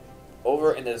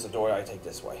 over, and there's a door I take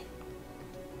this way.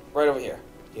 Right over here.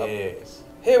 Up. Yes.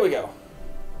 Here we go.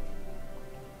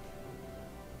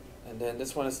 And then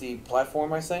this one is the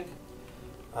platform, I think.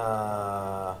 Yes.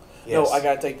 No, I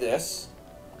gotta take this.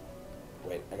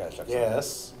 Wait, I gotta check something.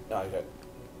 Yes. No, I good.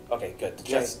 Okay, good. The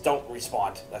chests don't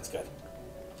respawn. That's good.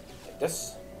 Take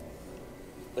this.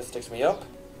 This takes me up.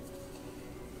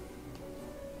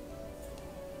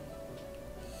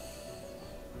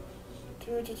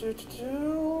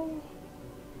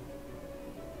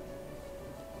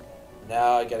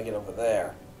 Now I gotta get over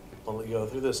there. Well, you go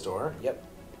through this door. Yep.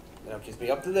 Now it keeps me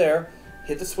up to there.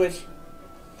 Hit the switch.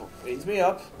 Brings me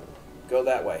up. Go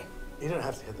that way. You didn't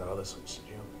have to hit that other switch, did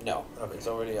you? No. Okay. It's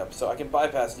already up. So I can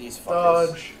bypass these fuckers.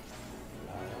 Dodge.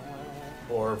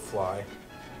 Or fly.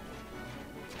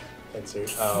 That's it.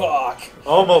 Fuck.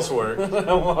 Almost worked.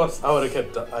 Almost. I would have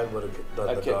kept. I would have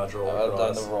done the dodge roll. I would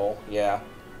have done the roll. Yeah.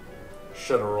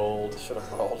 Should have rolled. Should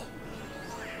have rolled.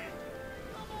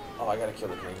 Oh, I gotta kill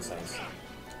the green things.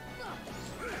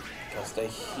 Because they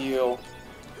heal.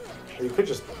 Or you could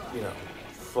just,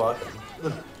 fuck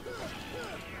them.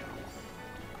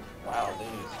 Wow, dude.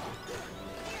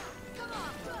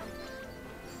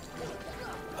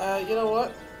 You know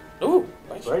what? Ooh,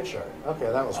 Right shard.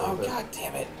 Okay, that was Oh, worth it. god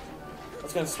damn it. I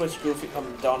was gonna switch Goofy,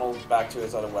 Donald back to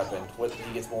his other weapon. What,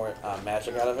 he gets more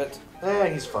magic out of it?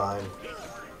 He's fine.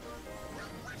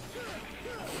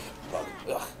 Fuck.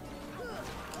 Ugh.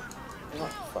 You know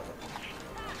what? Fuck it.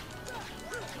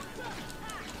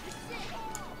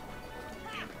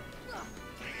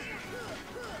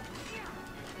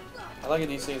 I like it,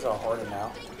 these things are harder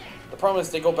now. The problem is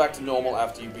they go back to normal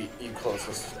after you close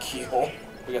this keyhole.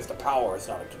 Because the power is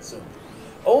not consumed.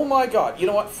 Oh my god, you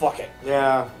know what? Fuck it.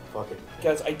 Yeah, fuck it.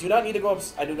 Guys, I do not need to go up.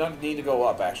 I do not need to go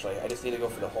up, actually. I just need to go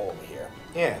for the hole over here.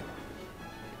 Yeah.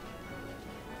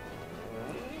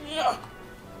 Yeah.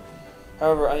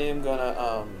 However, I am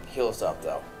gonna heal us up,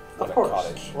 though. For Of the course.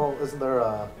 cottage. Well, isn't there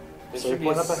a There save should be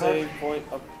point a up ahead? save point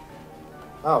up.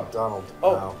 Oh, Donald.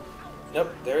 Oh. Wow.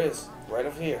 Yep, there is. Right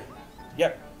over here.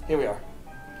 Yep, here we are.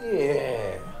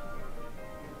 Yeah.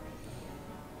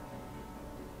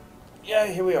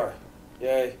 Yay, here we are.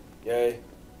 Yay, yay.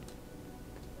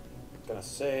 Gonna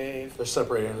save. They're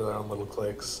separated into their own little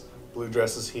cliques. Blue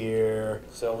dress is here.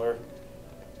 Silver.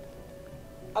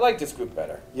 I like this group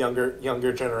better.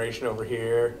 Younger generation over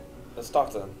here. Let's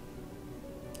talk to them.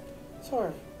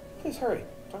 Sorry, please hurry.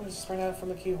 Darkness just ran out from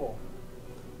the keyhole.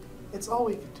 It's all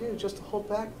we could do just to hold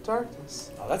back the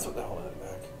darkness. Oh, that's what they're holding it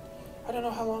back. I don't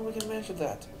know how long we can manage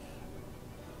that.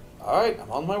 Alright, I'm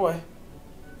on my way.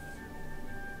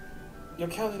 You're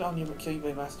counting on you,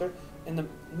 Keyblade Master. In the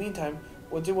meantime,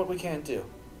 we'll do what we can do.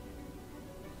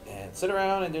 And sit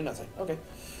around and do nothing. Okay.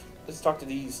 Let's talk to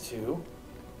these two.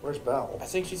 Where's Belle? I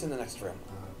think she's in the next room.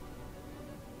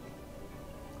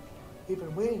 We've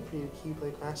been waiting for you,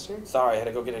 Keyblade Master. Sorry, I had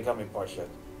to go get a gummy part shit.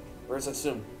 Where's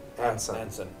Assume? Anson.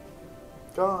 Anson.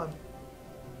 Gone.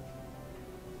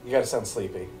 You gotta sound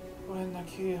sleepy. When the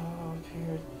keyhole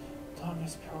appeared,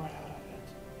 darkness poured out of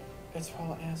it. It's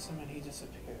followed Anson and he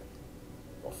disappeared.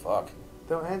 Well, fuck.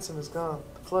 Though Anson is gone,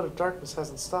 the flood of darkness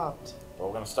hasn't stopped. Well,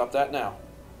 we're gonna stop that now.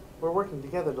 We're working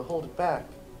together to hold it back.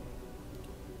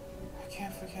 I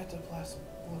can't forget the blessed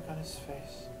look on his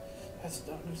face. As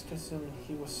darkness consumed and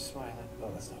he was smiling.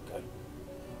 Oh, that's not good.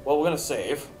 Well, we're gonna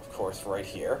save, of course, right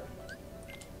here.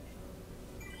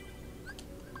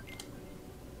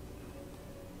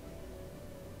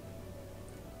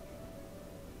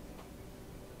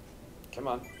 Come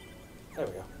on. There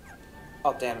we go.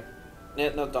 Oh, damn it. Yeah,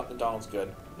 no, Donald's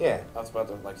good. Yeah. I was about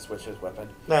to, like, switch his weapon.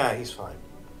 Nah, he's fine.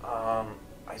 I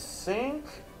think...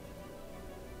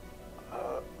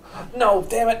 no,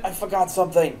 damn it, I forgot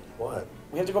something. What?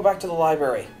 We have to go back to the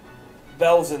library.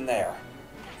 Belle's in there.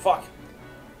 Fuck.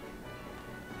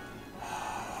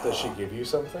 Does she give you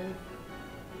something?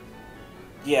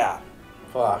 Yeah,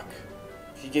 Fuck.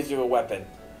 she gives you a weapon.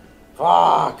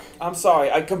 Fuck! I'm sorry,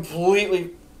 I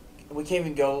completely... We can't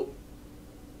even go...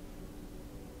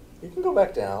 You can go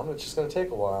back down. It's just gonna take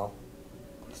a while.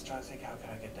 I'm just trying to think, how can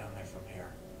I get down there from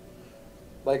here?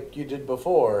 like you did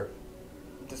before.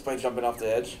 Just by jumping off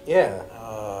the edge? Yeah.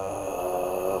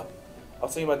 I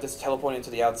was thinking about just teleporting to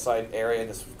the outside area and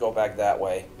just go back that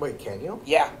way. Wait, can you?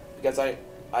 Yeah, because I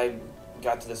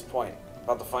got to this point.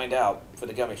 About to find out for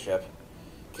the gummy ship.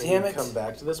 Can Damn you it. come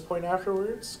back to this point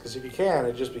afterwards? Because if you can,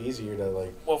 it'd just be easier to,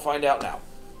 like... We'll find out now.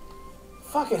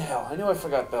 Fucking hell, I knew I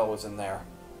forgot Belle was in there.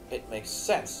 It makes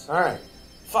sense. Alright.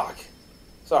 Fuck.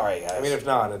 Sorry, guys. I mean, if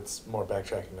not, it's more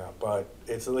backtracking now. But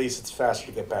it's at least it's faster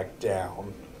to get back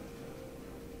down.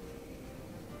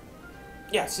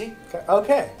 Yeah, see?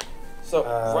 Okay. So,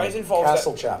 Rising Falls...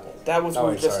 Castle Chapel. That was where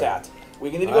we were just sorry. at. We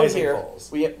need to go Rising here Falls.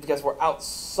 because we're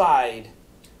outside,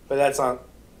 But that's not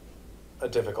a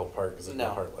difficult part because it's No.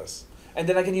 not Heartless. and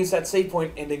then I can use that save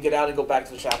point and then get out and go back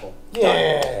to the chapel.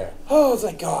 Yeah! Oh,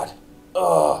 thank God.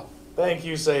 Ugh. Thank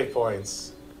you, save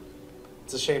points.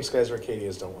 It's a shame Skies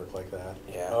Arcadias don't work like that.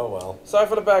 Yeah. Oh well. Sorry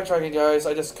for the backtracking, guys.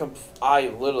 I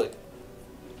literally...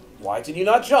 Why did you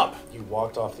not jump? You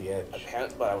walked off the edge.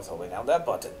 Apparently, but I was holding down that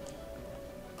button.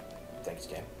 Thanks,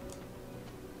 game.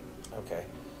 Okay.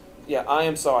 Yeah, I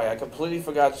am sorry. I completely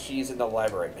forgot she's in the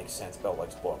library. Makes sense. Belle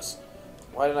likes books.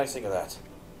 Why didn't I think of that?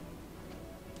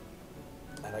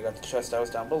 And I got the chest that was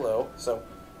down below. So,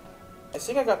 I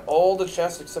think I got all the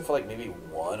chests except for like maybe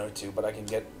one or two. But I can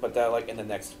get, but they're like in the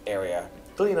next area.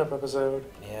 Cleanup episode.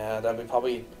 Yeah, that'll be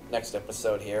probably next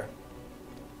episode here.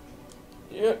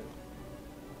 Yeah.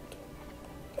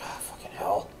 Ah, fucking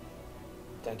hell.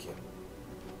 Thank you.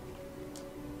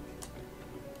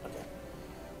 Okay.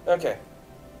 Okay.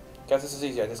 Guys, this is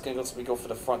easy. I'm just gonna go for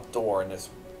the front door in this.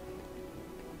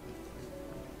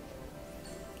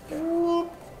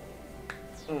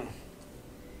 Okay.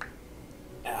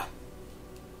 Yeah.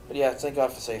 But yeah, thank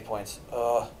God for save points.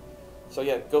 So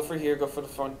yeah, go for here, go for the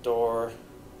front door.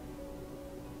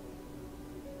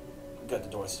 Good, the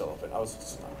door's still open. I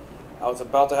was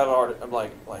about to have a heart. I'm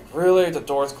like, really? The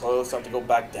door's closed. I have to go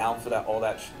back down for that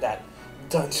that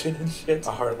dungeon and shit.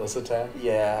 A Heartless attack.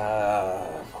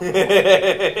 Yeah.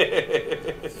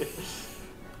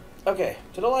 Okay,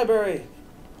 to the library.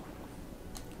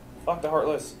 Fuck the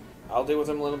Heartless. I'll deal with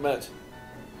him in a little minute.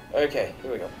 Okay,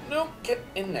 here we go. No, get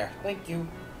in there. Thank you.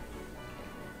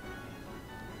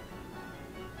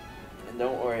 And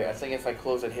don't worry, I think if I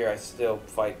close it here, I still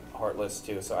fight Heartless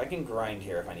too, so I can grind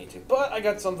here if I need to. But I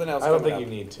got something else. I don't coming think up.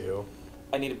 you need to.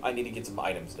 I need to get some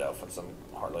items though for some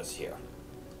Heartless here,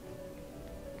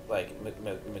 like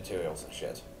materials and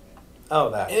shit. Oh,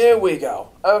 that. Here we go.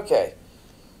 Okay.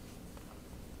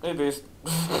 Hey, Beast.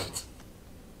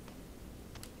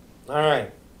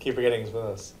 Alright. Keep forgetting it's with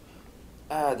us.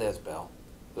 Ah, there's Belle.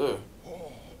 Ugh.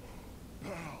 Oh,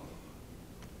 Belle.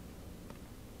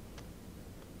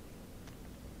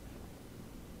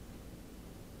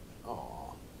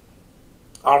 Aw.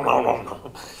 Oh,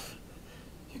 no.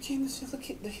 You came to see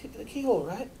the keyhole,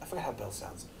 right? I forgot how Belle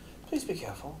sounds. Please be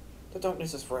careful. The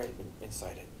darkness is right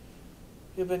inside it.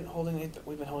 We've been holding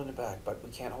it back, but we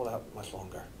can't hold out much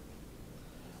longer.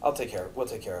 We'll take care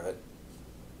of it.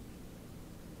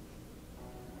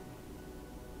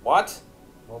 What?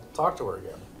 Well, talk to her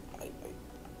again.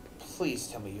 Please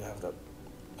tell me you have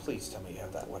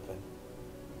that weapon.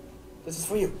 This is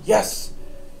for you. Yes!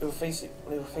 We will face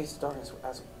the darkness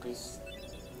as beast.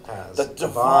 As The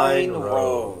Divine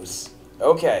Rose.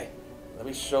 Okay. Let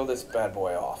me show this bad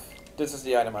boy off. This is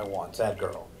the item I want. That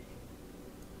girl.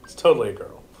 It's totally a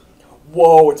girl.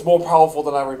 Whoa, it's more powerful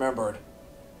than I remembered.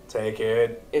 Take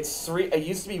it. It's 3. It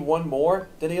used to be 1 more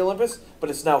than the Olympus, but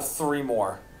it's now 3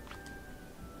 more.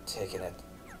 Taking it.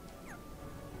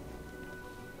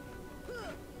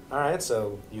 Alright,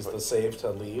 so use the save to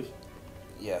leave.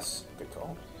 Yes, good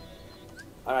call.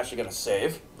 I'm actually gonna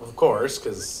save. Of course,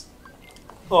 because...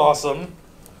 Awesome.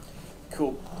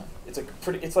 Cool. I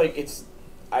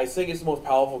think it's the most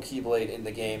powerful Keyblade in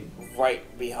the game,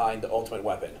 right behind the ultimate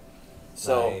weapon.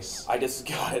 So, Nice. I just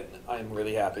got it. I'm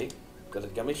really happy. Got the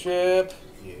gummy ship.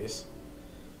 Yes.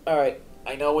 Alright,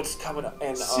 I know what's coming up.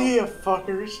 And, See ya,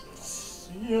 fuckers.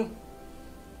 See ya.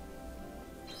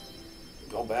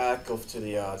 Go back, go to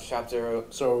the chapter.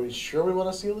 So are we sure we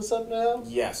want to seal this up now?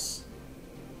 Yes.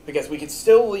 Because we can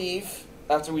still leave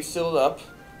after we seal it up.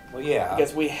 Well, yeah.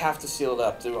 Because we have to seal it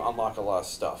up to unlock a lot of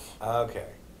stuff. Okay.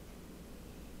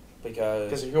 Because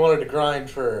Because if you wanted to grind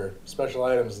for special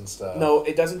items and stuff... no,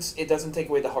 it doesn't take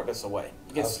away the Heartless away.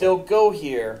 You can Okay. still go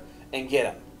here and get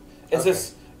him. It's Okay.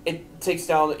 just it takes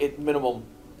down it minimum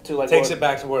to like Takes it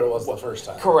back to where it was the first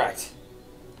time. Correct.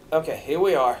 Okay, here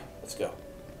we are. Let's go.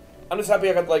 I'm just happy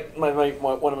I got like my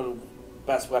one of the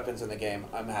best weapons in the game.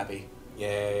 I'm happy.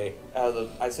 Yay.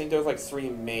 I think there's like 3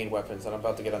 main weapons, and I'm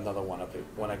about to get another one up here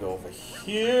when I go over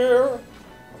here.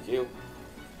 Thank you.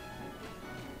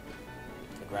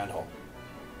 Grand Hall.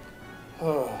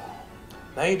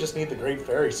 Now you just need the Great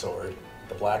Fairy Sword.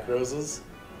 The Black Roses.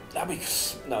 That'd be...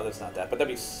 No, that's not that, but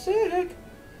that'd be sick.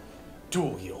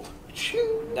 Dual wield.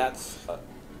 That's...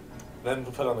 Then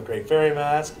put on the Great Fairy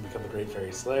Mask and become the Great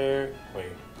Fairy Slayer. Wait.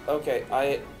 okay,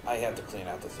 I have to clean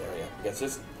out this area. Because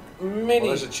there's many... Well,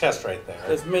 there's a chest right there.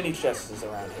 There's many chests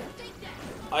around here.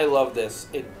 I love this.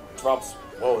 It drops...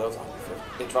 Whoa, that was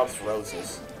 150. It drops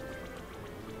roses.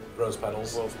 Rose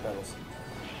petals. Rose petals.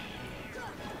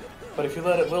 But if you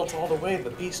let it wilt all the way,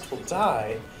 the beast will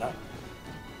die. No? Not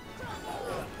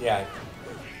really. Yeah.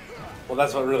 Well,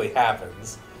 that's what really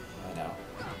happens. I know.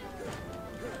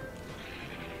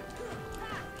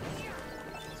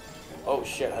 Oh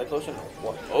shit, high potion?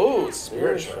 What? Oh,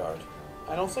 spirit Spirit shard.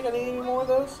 I don't think I need any more of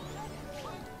those.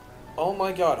 Oh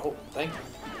my god. Oh, thank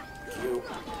you.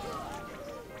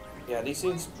 Yeah, these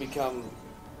things become...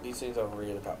 These things are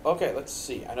really powerful. Okay, let's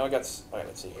see. I know I got... Okay,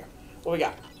 let's see here. What we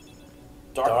got?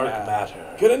 Dark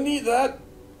matter. Gonna need that!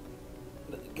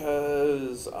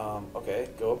 Because, okay,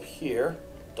 go up here.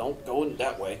 Don't go in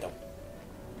that way. Don't.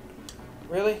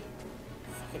 Really?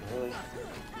 Fucking really?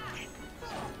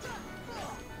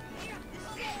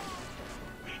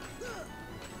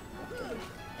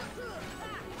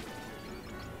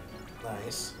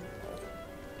 Nice.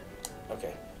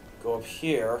 Okay, go up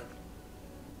here.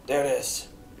 There it is.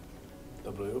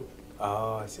 The blue?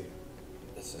 Oh, I see.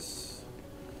 This is...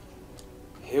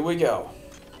 Here we go.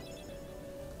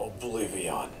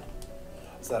 Oblivion.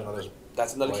 Is that another...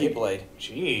 That's another Keyblade.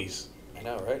 Jeez. I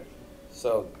know, right?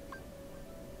 So...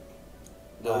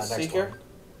 The Next Seeker? one.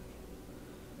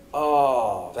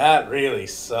 Oh. That really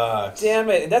sucks. Damn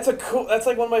it. And that's a cool... That's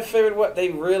like one of my favorite... What? They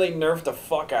really nerfed the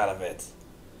fuck out of it.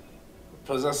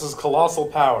 Possesses colossal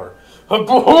power.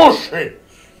 Bullshit!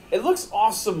 It looks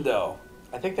awesome, though.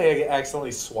 I think they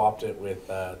accidentally swapped it with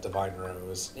Divine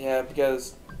Rose. Yeah,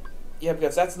 because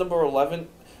that's number 11.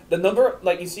 The number,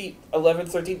 like, you see 11,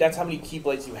 13, that's how many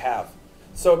Keyblades you have.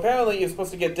 So apparently you're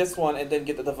supposed to get this one and then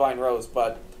get the Divine Rose,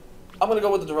 but I'm going to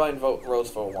go with the Divine Rose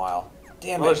for a while.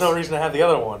 Damn Well, it. there's no reason to have the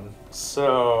other one. So...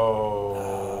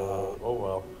 oh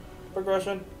well.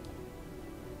 Progression.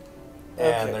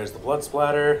 And Okay. there's the blood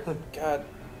splatter. God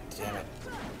damn it.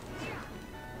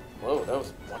 Whoa, that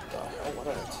was... What the hell? What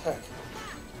an attack.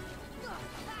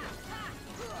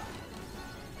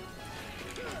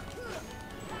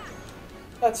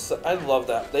 That's... I love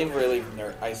that. They really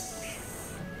nerfed...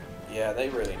 Yeah, they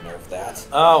really nerfed that.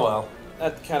 Oh well.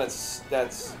 That kind of...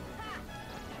 That's...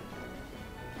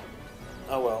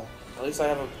 Oh well. At least I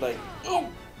have a, like... Oh!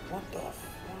 What the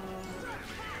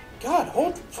God,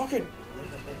 hold fucking...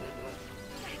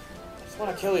 I just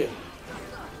want to kill you.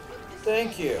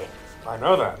 Thank you. I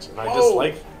know that. And I Whoa. just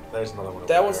like... There's another one over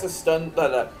That was there. the stun...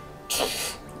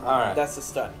 Alright. That's the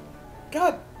stun.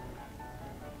 God!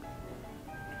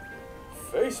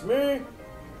 Face me!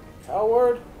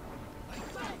 Coward!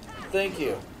 Thank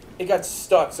you. It got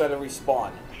stuck, so I had to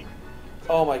respawn.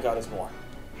 Oh my god, there's more.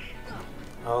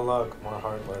 Oh look, more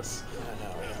Heartless. I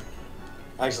know,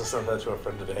 I actually sent that to a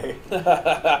friend today.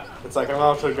 yeah. It's like, I'm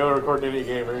off to go record Ninny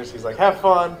Gamers. He's like, have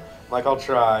fun. I'm like, I'll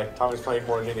try. Tommy's playing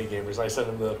more Ninny Gamers. I sent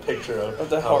him the picture of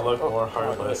the oh, look, more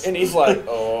Heartless. And he's like,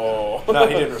 oh. No,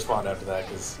 he didn't respond after that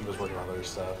because he was working on other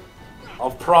stuff.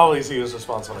 I'll probably see his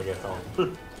response when I get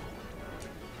home.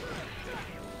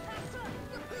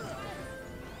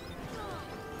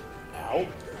 Ow.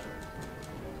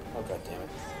 Oh god damn it.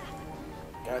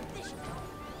 God.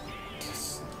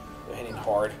 They're hitting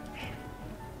hard.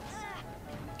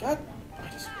 God. I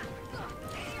just...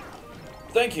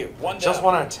 Thank you. One down. Just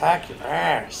want to attack your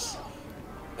ass.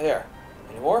 There.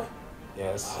 Any more?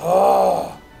 Yes.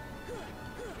 Oh.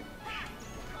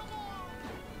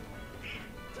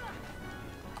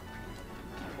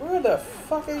 Where the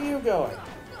fuck are you going?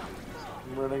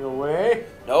 I'm running away.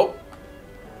 Nope.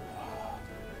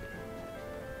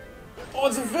 Oh,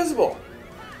 it's invisible.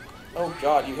 Oh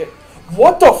god, you hit...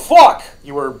 What the fuck?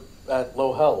 You were at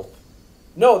low health.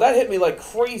 No, that hit me like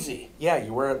crazy. Yeah,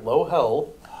 you were at low health.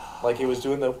 Like he was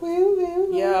doing the woo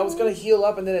woo. Yeah, I was gonna heal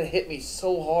up and then it hit me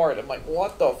so hard. I'm like,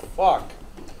 what the fuck?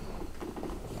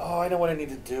 Oh, I know what I need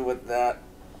to do with that.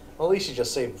 Well, at least you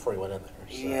just saved before you went in there.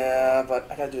 So. Yeah,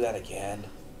 but I gotta do that again.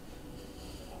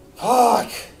 Fuck!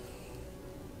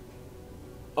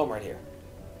 Oh, I'm right here.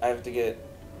 I have to get...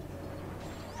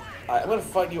 I'm gonna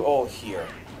fight you all here.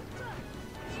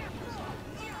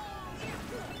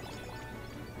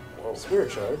 Whoa.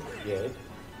 Spirit shard. Yay.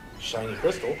 Shiny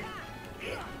crystal.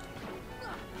 Yeah.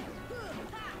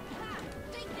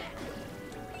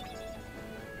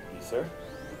 You, sir?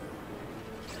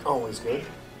 Always good.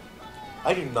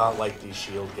 I do not like these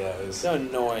shield guys. So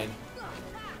annoying.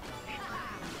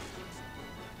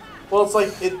 Well, it's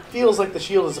like, it feels like the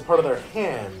shield is a part of their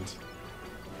hand.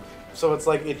 So it's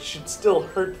like, it should still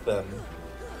hurt them.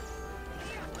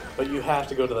 But you have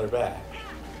to go to their back.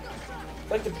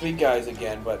 I'd like the big guys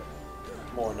again, but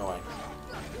more annoying.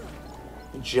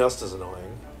 Just as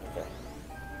annoying. Okay.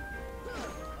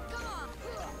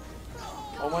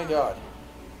 Oh my god.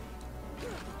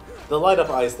 The light up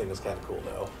eyes thing is kind of cool,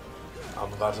 though.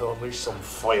 I'm about to unleash some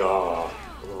fire.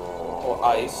 Or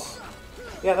ice.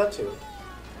 Yeah, that too.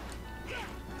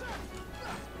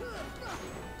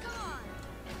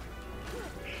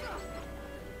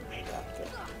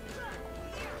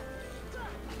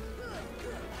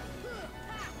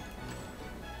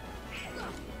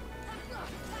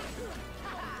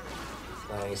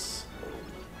 Nice.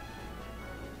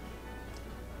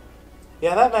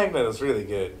 Yeah, that magnet is really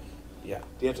good. Yeah. Do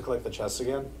you have to collect the chests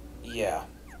again? Yeah.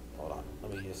 Hold on.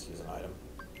 Let me just use an item.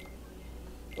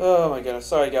 Oh my goodness.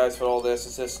 Sorry guys for all this.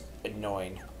 It's just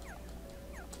annoying.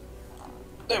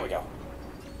 There we go.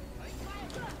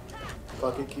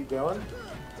 Fuck it, keep going.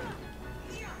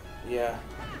 Yeah.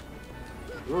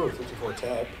 Ooh, 54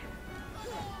 tech.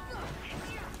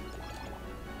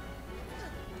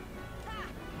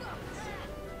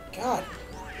 God.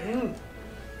 Thank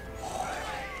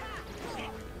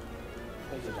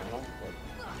you, Donald.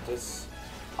 This.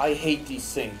 I hate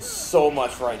these things so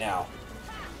much right now.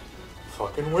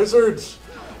 Fucking wizards!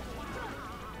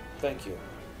 Thank you.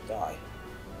 Die.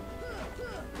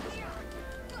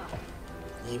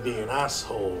 You be an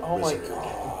asshole, Oh my wizard.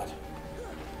 god.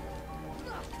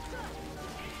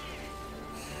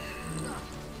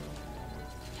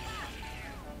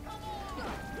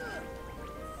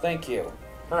 Thank you.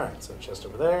 Alright, so chest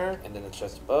over there. And then the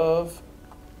chest above.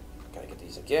 Gotta get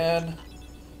these again.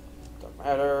 Don't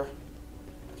matter.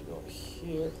 Have to go over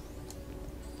here.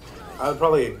 I would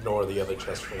probably ignore the other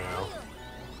chest for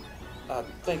now.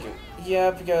 Thank you.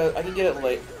 Yeah, because I can get it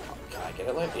late. Can I get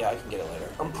it later? Yeah, I can get it later.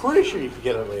 I'm pretty sure you could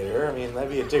get it later. I mean, that'd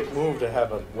be a dick move to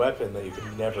have a weapon that you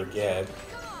could never get.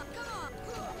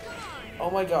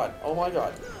 Oh my god. Oh my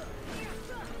god.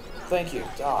 Thank you.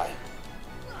 Die.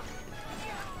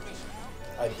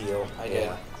 I'd heal. I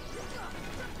did.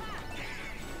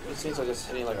 It seems like it's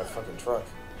hitting like a fucking truck.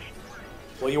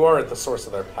 Well, you are at the source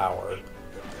of their power.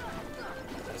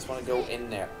 I just want to go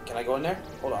in there. Can I go in there?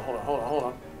 Hold on, hold on, hold on, hold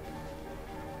on.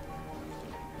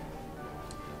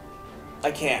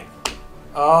 I can.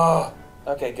 Oh.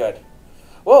 Okay, good.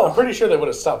 Whoa. I'm pretty sure they would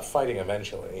have stopped fighting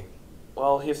eventually.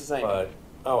 Well, here's the thing. But,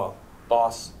 oh well.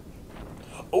 Boss.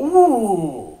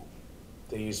 Ooh.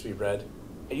 They used to be red.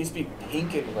 It used to be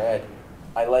pink and red.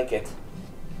 I like it.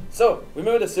 So,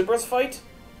 remember the Cerberus fight?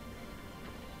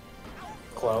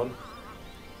 Clone.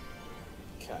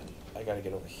 Okay, I gotta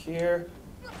get over here.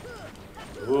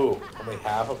 Ooh, only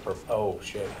half a purple. Oh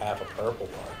shit, half a purple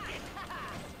one.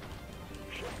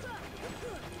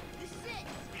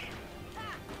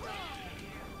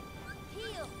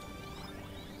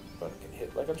 But I can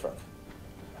hit like a truck.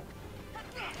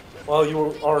 Well, you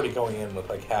were already going in with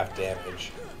like half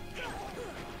damage.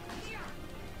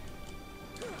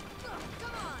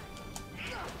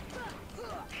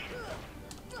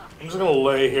 I'm just gonna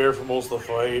lay here for most of the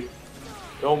fight.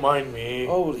 Don't mind me.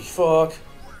 Holy fuck.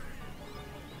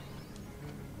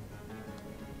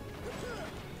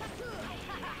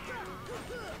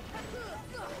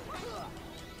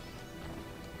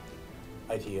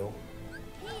 I'd heal.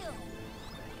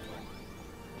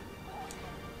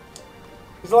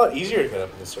 He's a lot easier to get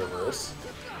up in the Cerberus.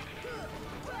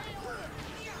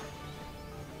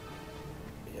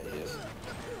 Yeah, he is.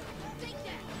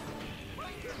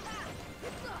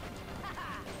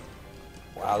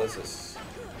 Wow, this is...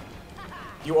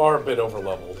 You are a bit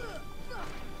overleveled.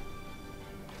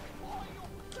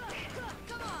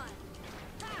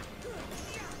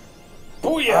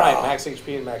 Booyah! Alright, max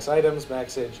HP and max items,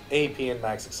 max AP and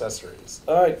max accessories.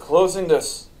 Alright, closing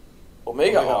this.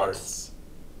 Omega Omega Hearts.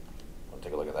 I'll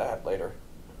take a look at that later.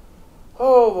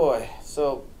 Oh boy,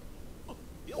 so...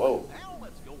 Whoa. Now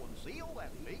let's go and seal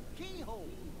that big keyhole.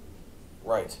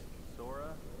 Right.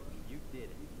 Sora, you did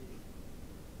it.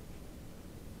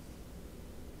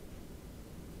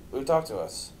 Who talked to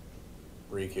us?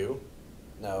 Riku.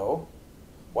 No.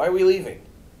 Why are we leaving?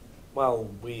 Well,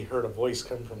 we heard a voice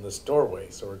come from this doorway,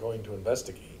 so we're going to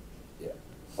investigate. Yeah.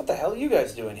 What the hell are you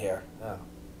guys doing here? Oh.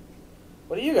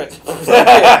 What are you guys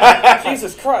doing?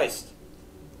 Jesus Christ.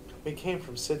 We came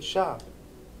from Sid's shop.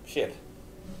 Shit.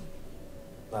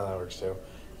 No, that works too.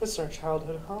 This is our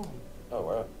childhood home. Oh,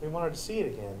 well. We wanted to see it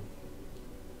again.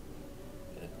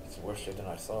 It's worse shit than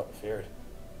I feared.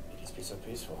 It used to be so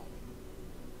peaceful.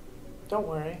 Don't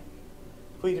worry.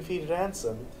 If we defeated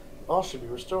Ansem, all should be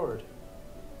restored,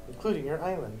 including your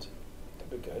island.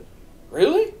 That'd be good.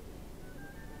 Really?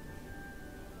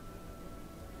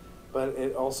 But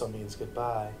it also means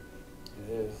goodbye.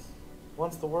 It is.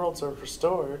 Once the worlds are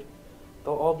restored,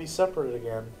 they'll all be separate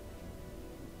again.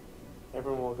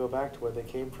 Everyone will go back to where they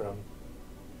came from.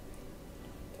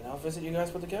 Then I'll visit you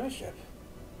guys with the gummy ship.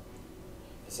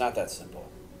 It's not that simple.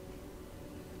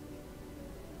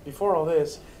 Before all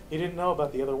this, you didn't know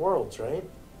about the other worlds, right?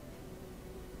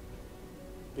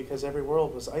 Because every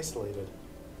world was isolated.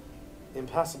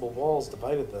 Impassable walls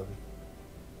divided them.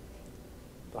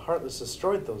 The Heartless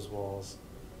destroyed those walls.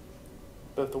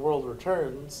 But if the world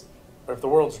returns, or if the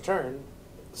worlds return,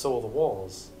 so will the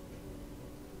walls.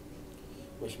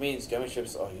 Which means gummy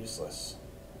ships are useless.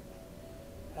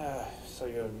 So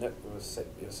you're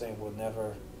saying we'll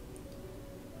never...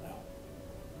 No.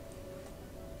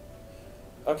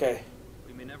 Okay.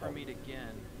 We may never meet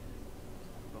again,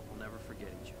 but we'll never forget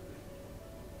each other.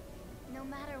 No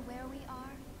matter where we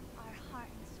are, our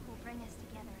hearts will bring us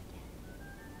together again.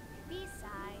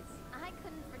 Besides, I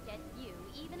couldn't forget you,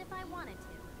 even if I wanted to.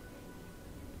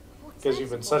 Because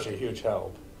you've been such a huge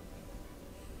help.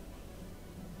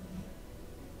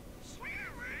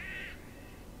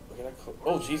 Look at that.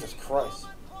 Oh, Jesus Christ.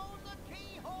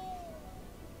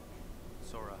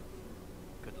 Sora,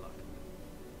 good luck.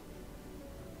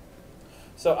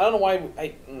 So, I don't know why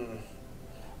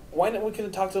why not we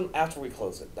couldn't talk to them after we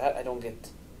close it? That I don't get.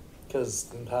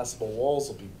 Because impassable walls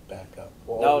will be back up.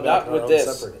 We'll No, all be back not in our with own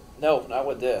this. separate- No, not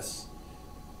with this.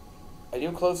 I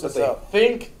do close But this they up.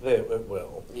 think that it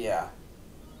will. Yeah.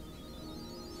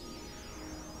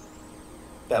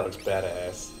 That looks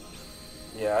badass.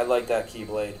 Yeah, I like that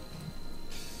Keyblade.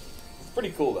 It's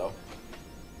pretty cool, though.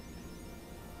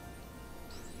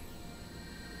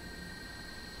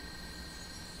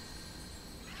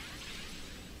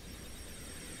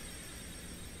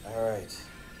 Alright.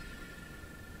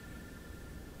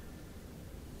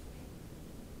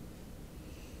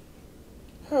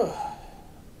 Whew.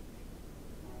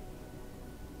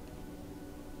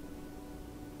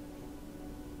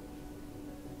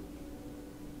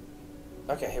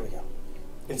 Okay, here we go.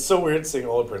 It's so weird seeing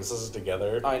all the princesses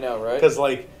together. I know, right? Because,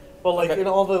 like, well, like, Okay. in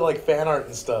all the, like, fan art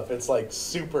and stuff, it's, like,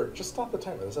 super... Just stop the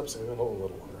timer. This episode is a little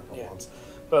longer Yeah. once.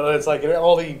 But it's, like, in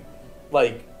all the,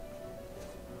 like...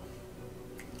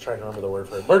 I'm trying to remember the word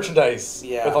for it. Merchandise.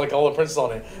 Yeah. With, like, all the princesses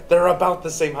on it. They're about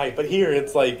the same height. But here,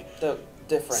 it's, like... The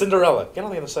different. Cinderella. Get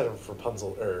on the other side of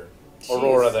Rapunzel, or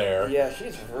Aurora She's- there. Yeah,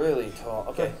 she's really tall.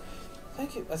 Okay.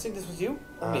 Thank you. I think this was you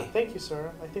or me. Thank you,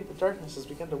 sir. I think the darkness has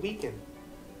begun to weaken.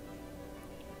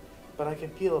 But I can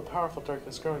feel a powerful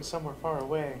darkness growing somewhere far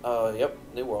away. Yep,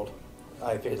 New World.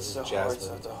 I think It's this the is hearts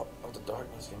Jasmine. of the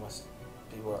darkness. You must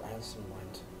be where Ansem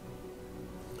went.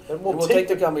 And We'll take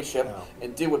the gummy ship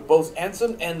and deal with both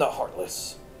Ansem and the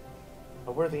Heartless.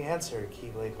 A worthy answer,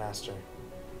 Keyblade Master.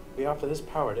 We offer this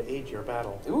power to aid your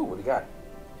battle. Ooh, what do you got?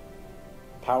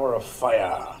 Power of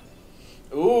fire.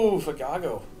 Ooh,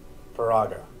 Fagago.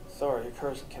 Faraga. Thor, your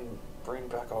curse can bring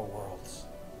back our worlds.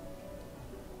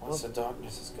 Once the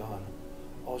darkness is gone,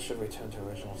 all should return to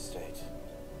original state.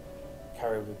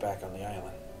 Carrie will be back on the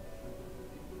island.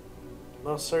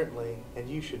 Most certainly, and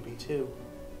you should be too.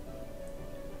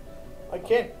 I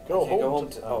can't go I can't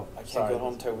home. I can't sorry. go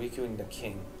home to Riku and the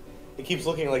King. It keeps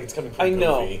looking like it's coming from I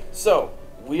know. Goofy. So,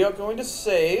 we are going to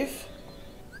save.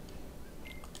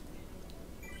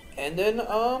 And then,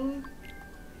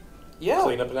 yeah.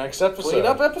 Clean up the next episode. Clean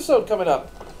up episode coming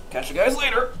up. Catch you guys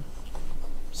later.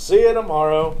 See you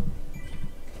tomorrow.